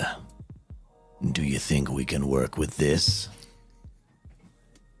 Genocide. Do you think we can work with this?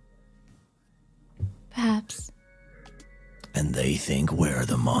 Perhaps. And they think we're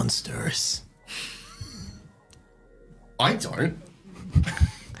the monsters. I don't. I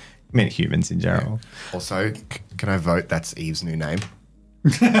mean, humans in general. Also, can I vote that's Eve's new name?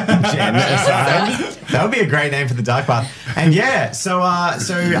 Genocide. That would be a great name for the Dark Path. And yeah, so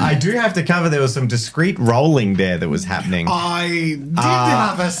I do have to cover there was some discreet rolling there that was happening. I did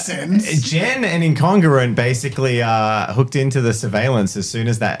have a sense. Jen and Incongruent basically hooked into the surveillance as soon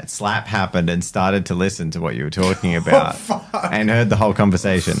as that slap happened and started to listen to what you were talking about and heard the whole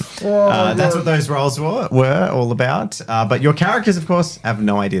conversation. That's what those rolls were all about. But your characters, of course, have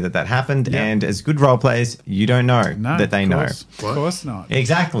no idea that happened. Yep. And as good role players, you don't know that they know. Of course not.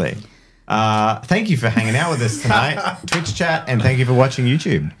 Exactly. Thank you for hanging out with us tonight, Twitch chat, and thank you for watching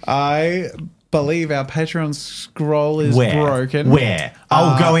YouTube. I believe our Patreon scroll is broken. Where?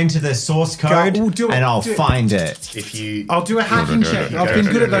 I'll go into the source code and I'll find it. If you, I'll do a hacking check. I've been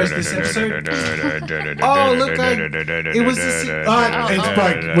good at those this episode. Oh, look, it was it's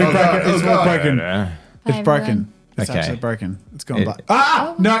broken. We broke it. It's all broken. It's broken. It's actually broken. It's gone black.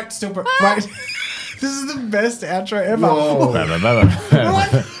 No, it's still broken. Wait. This is the best outro ever. What?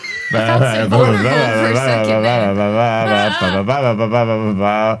 I felt so vulnerable for a second there.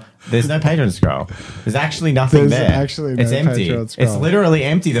 There's no Patreon scroll. There's actually nothing there. Actually no it's empty. Patreon scroll. It's literally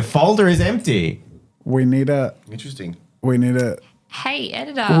empty. The folder is empty. We need a... Hey,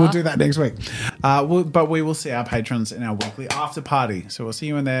 editor. We'll do that next week. But we will see our patrons in our weekly after party. So we'll see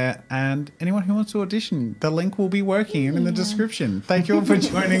you in there. And anyone who wants to audition, the link will be working and in the description. Thank you all for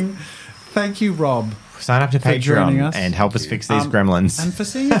joining. Thank you, Rob. Sign up to Patreon and help us fix these gremlins. And for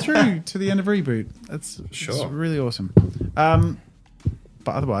seeing it through to the end of Reboot. It's really awesome.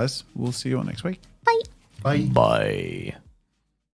 But otherwise, we'll see you all next week. Bye. Bye.